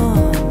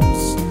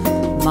arms,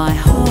 my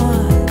heart.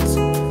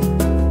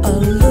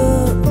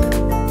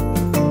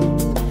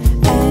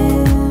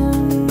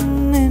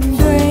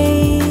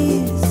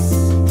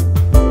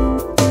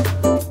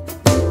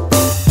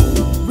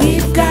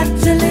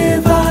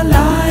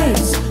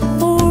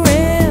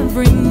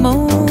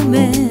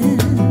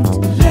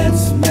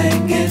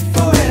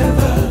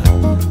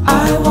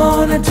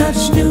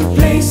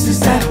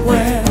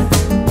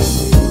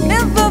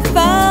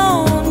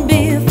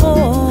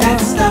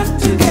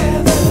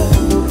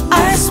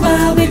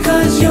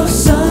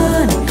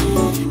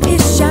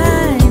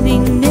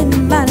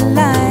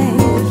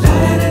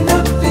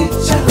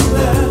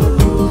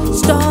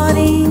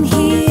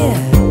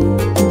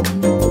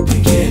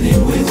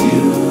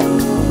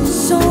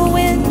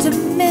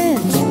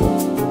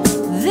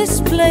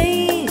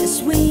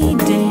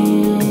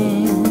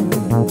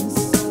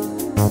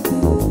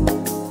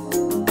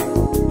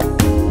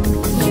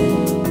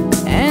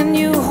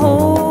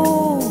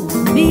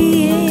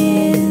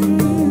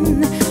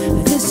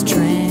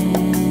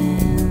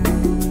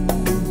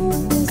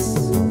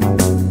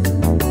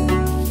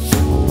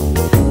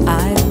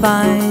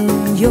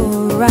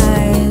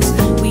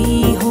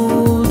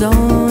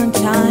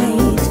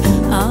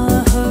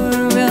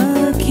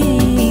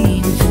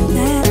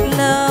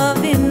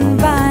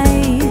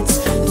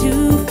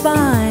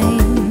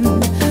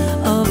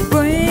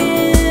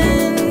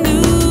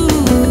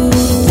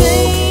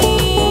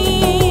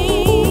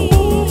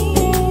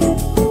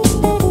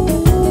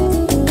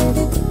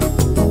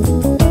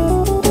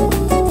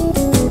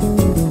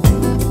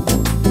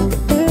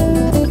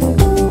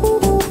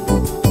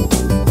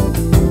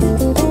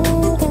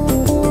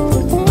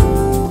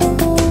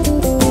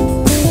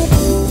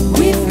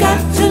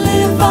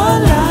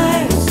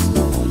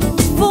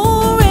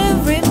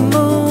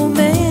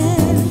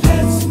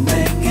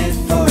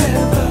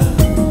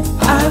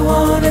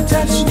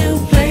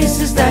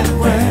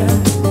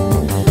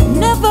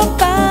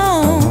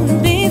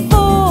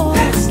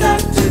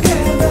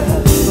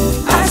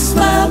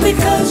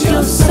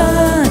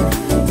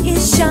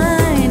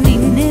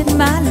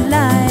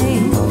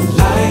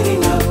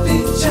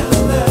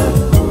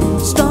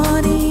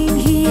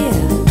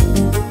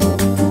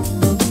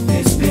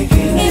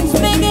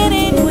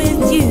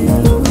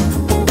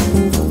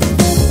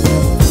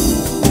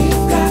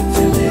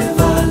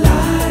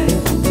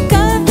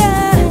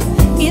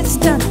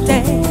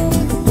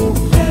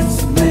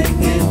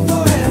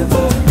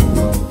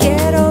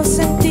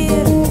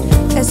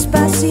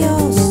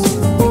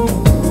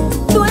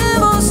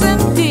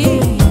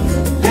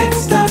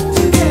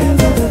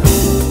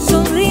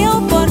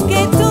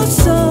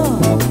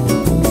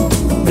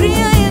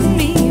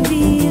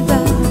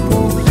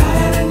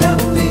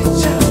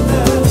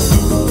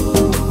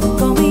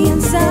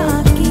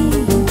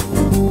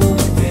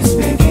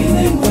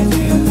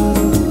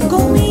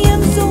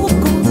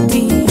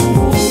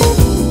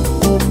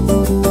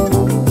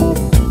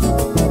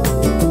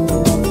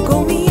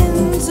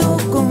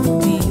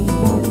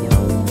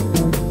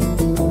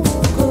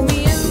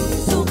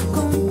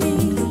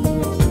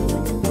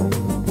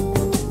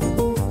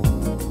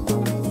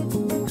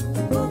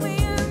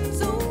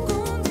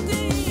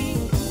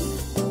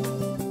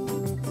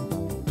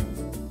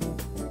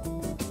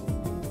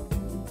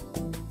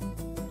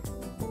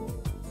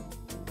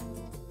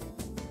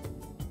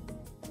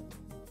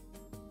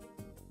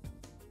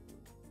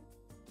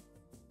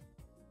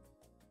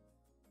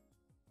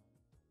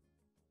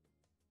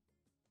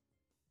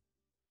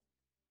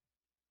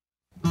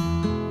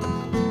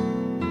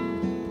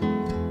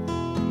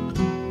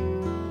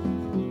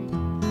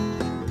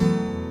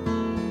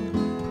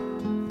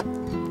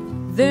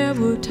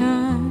 were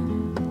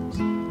times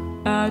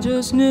I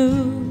just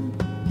knew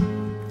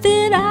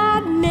that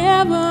I'd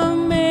never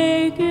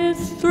make it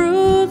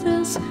through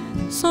this.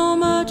 So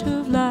much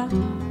of life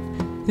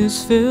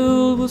is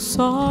filled with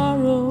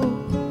sorrow,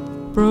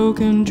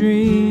 broken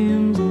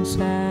dreams and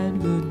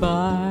sad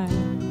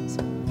goodbyes.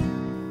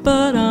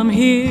 But I'm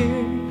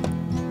here,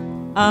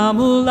 I'm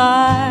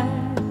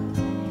alive,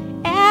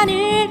 and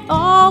it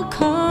all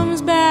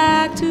comes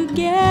back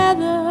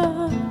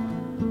together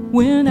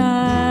when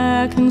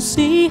I can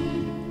see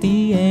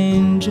the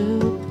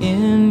angel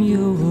in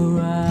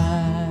your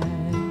eyes.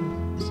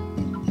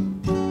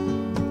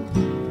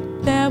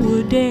 There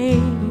were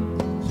days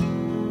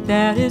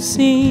that it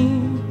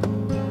seemed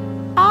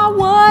I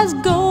was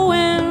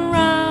going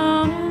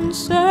round in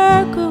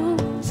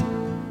circles,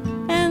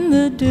 and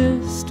the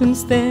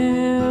distance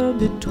there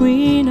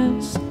between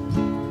us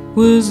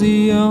was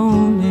the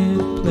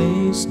only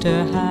place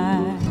to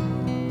hide.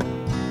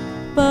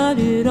 But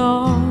it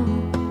all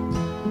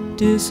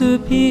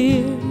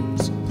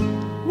disappears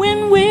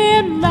when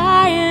we're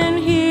lying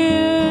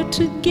here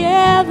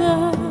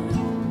together,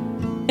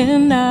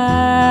 and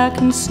I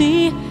can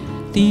see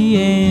the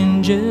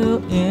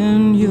angel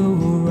in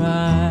your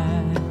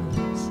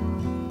eyes.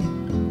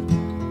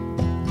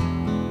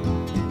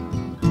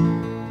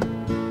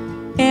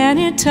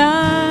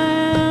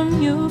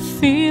 Anytime you're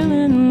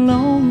feeling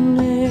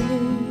lonely,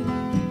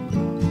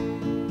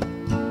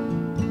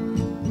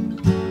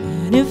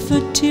 and if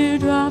a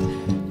teardrop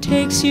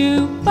takes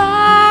you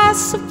by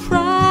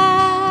surprise,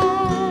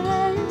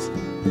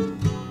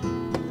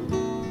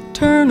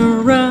 turn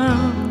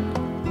around,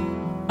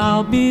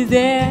 I'll be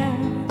there.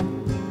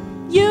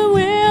 You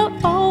will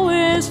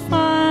always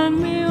find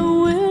me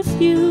with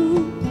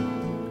you.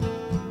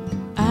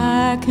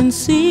 I can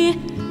see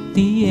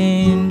the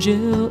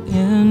angel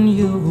in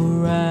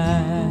your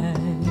eyes.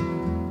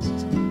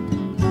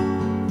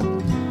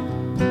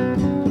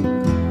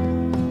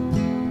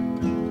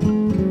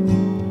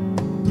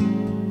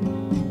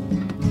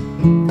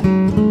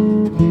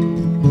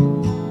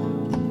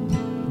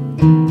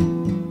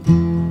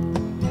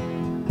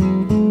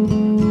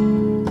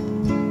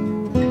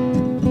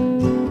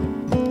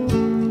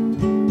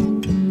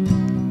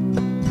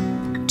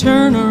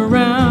 Turn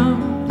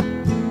around,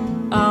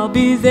 I'll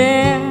be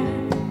there.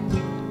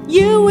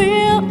 You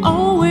will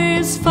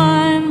always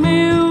find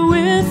me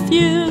with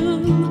you.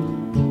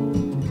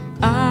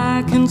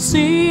 I can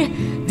see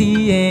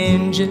the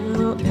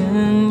angel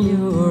in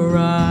your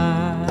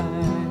eyes.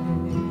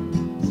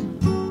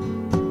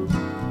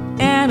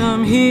 And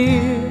I'm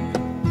here,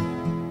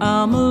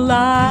 I'm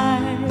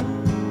alive,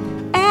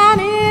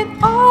 and it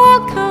all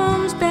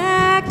comes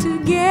back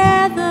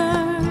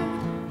together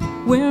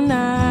when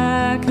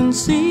I can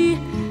see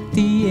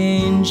the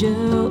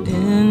angel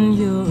in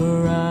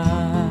your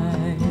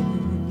eyes.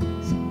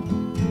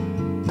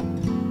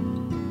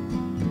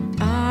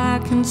 I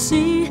can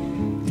see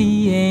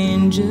the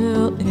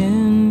angel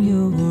in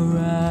your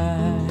eyes.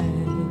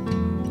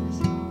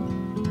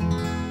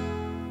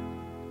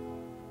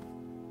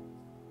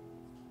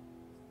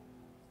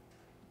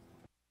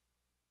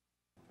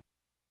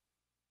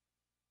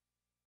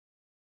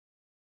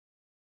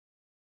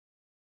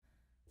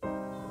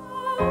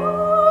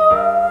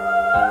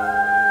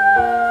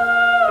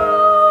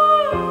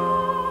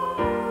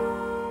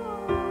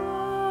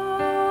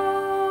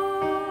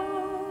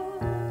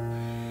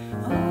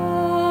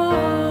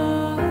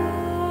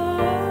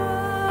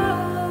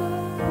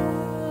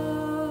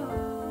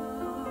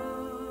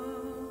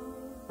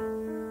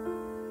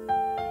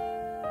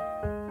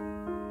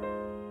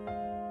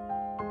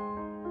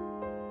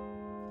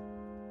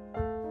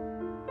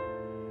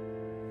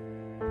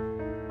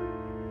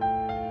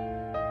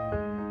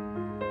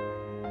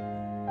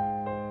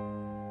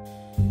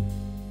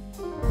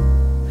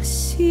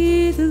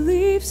 See the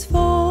leaves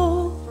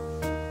fall.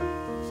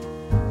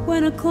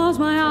 When I close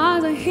my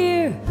eyes, I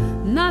hear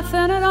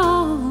nothing at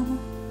all.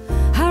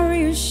 How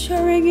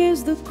reassuring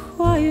is the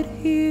quiet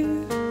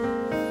here.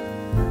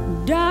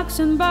 Ducks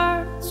and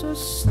birds are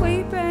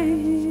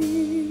sleeping.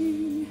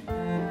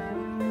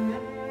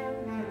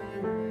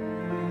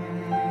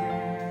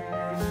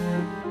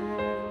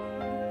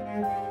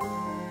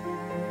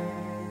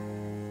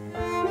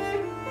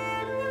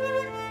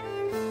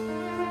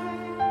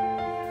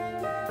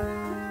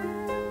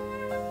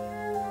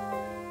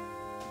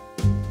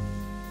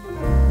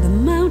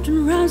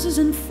 Mountain rises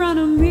in front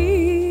of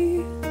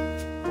me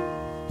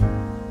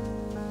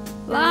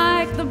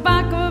like the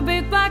back of a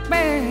big black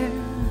bear.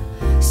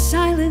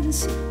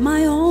 Silence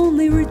my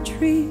only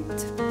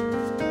retreat,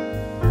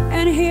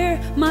 and here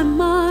my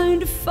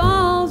mind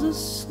falls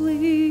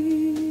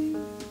asleep.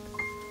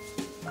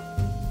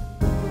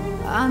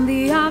 On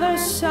the other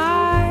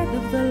side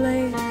of the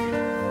lake,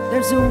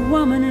 there's a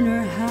woman in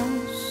her house.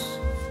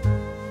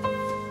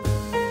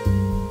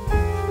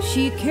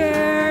 She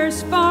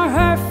cares for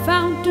her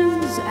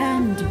fountains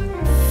and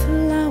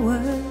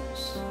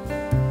flowers.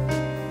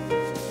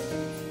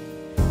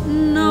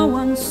 No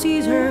one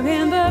sees her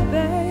in the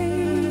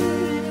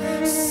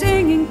bay,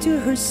 singing to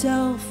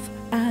herself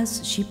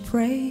as she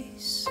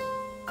prays.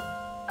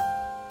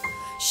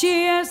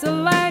 She is the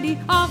lady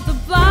of the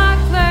Black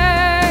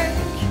Lake.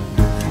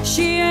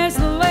 She is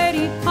the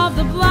lady of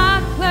the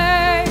Black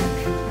Lake.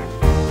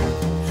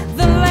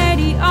 The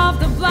lady of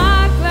the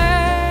Black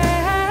Lake.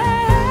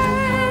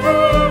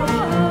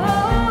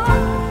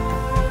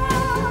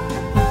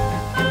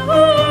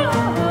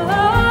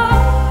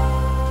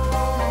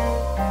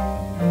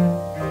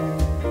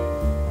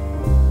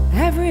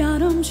 Every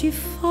autumn she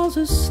falls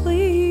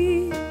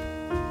asleep.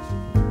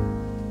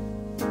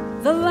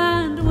 The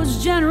land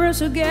was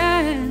generous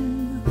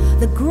again.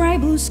 The gray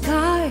blue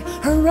sky,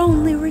 her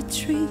only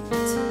retreat.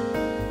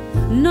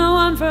 No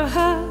one for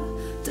her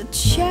to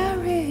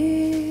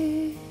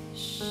cherish.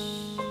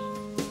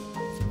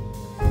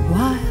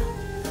 While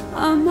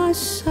on my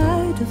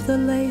side of the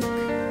lake,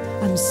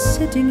 I'm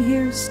sitting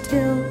here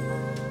still,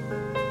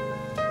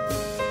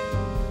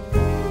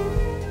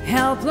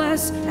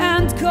 helpless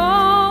and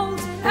cold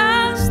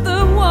as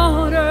the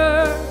water.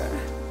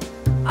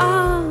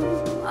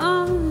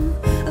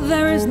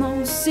 There is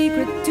no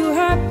secret to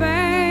her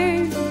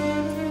pain.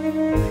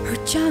 Her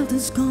child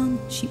is gone,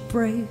 she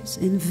prays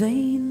in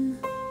vain.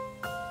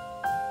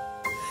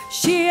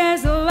 She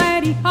is the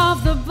lady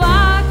of the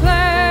Black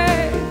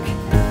Lake.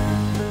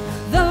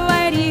 The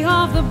lady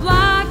of the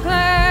Black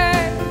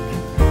Lake.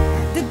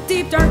 The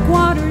deep dark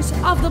waters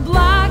of the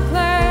Black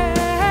Lake.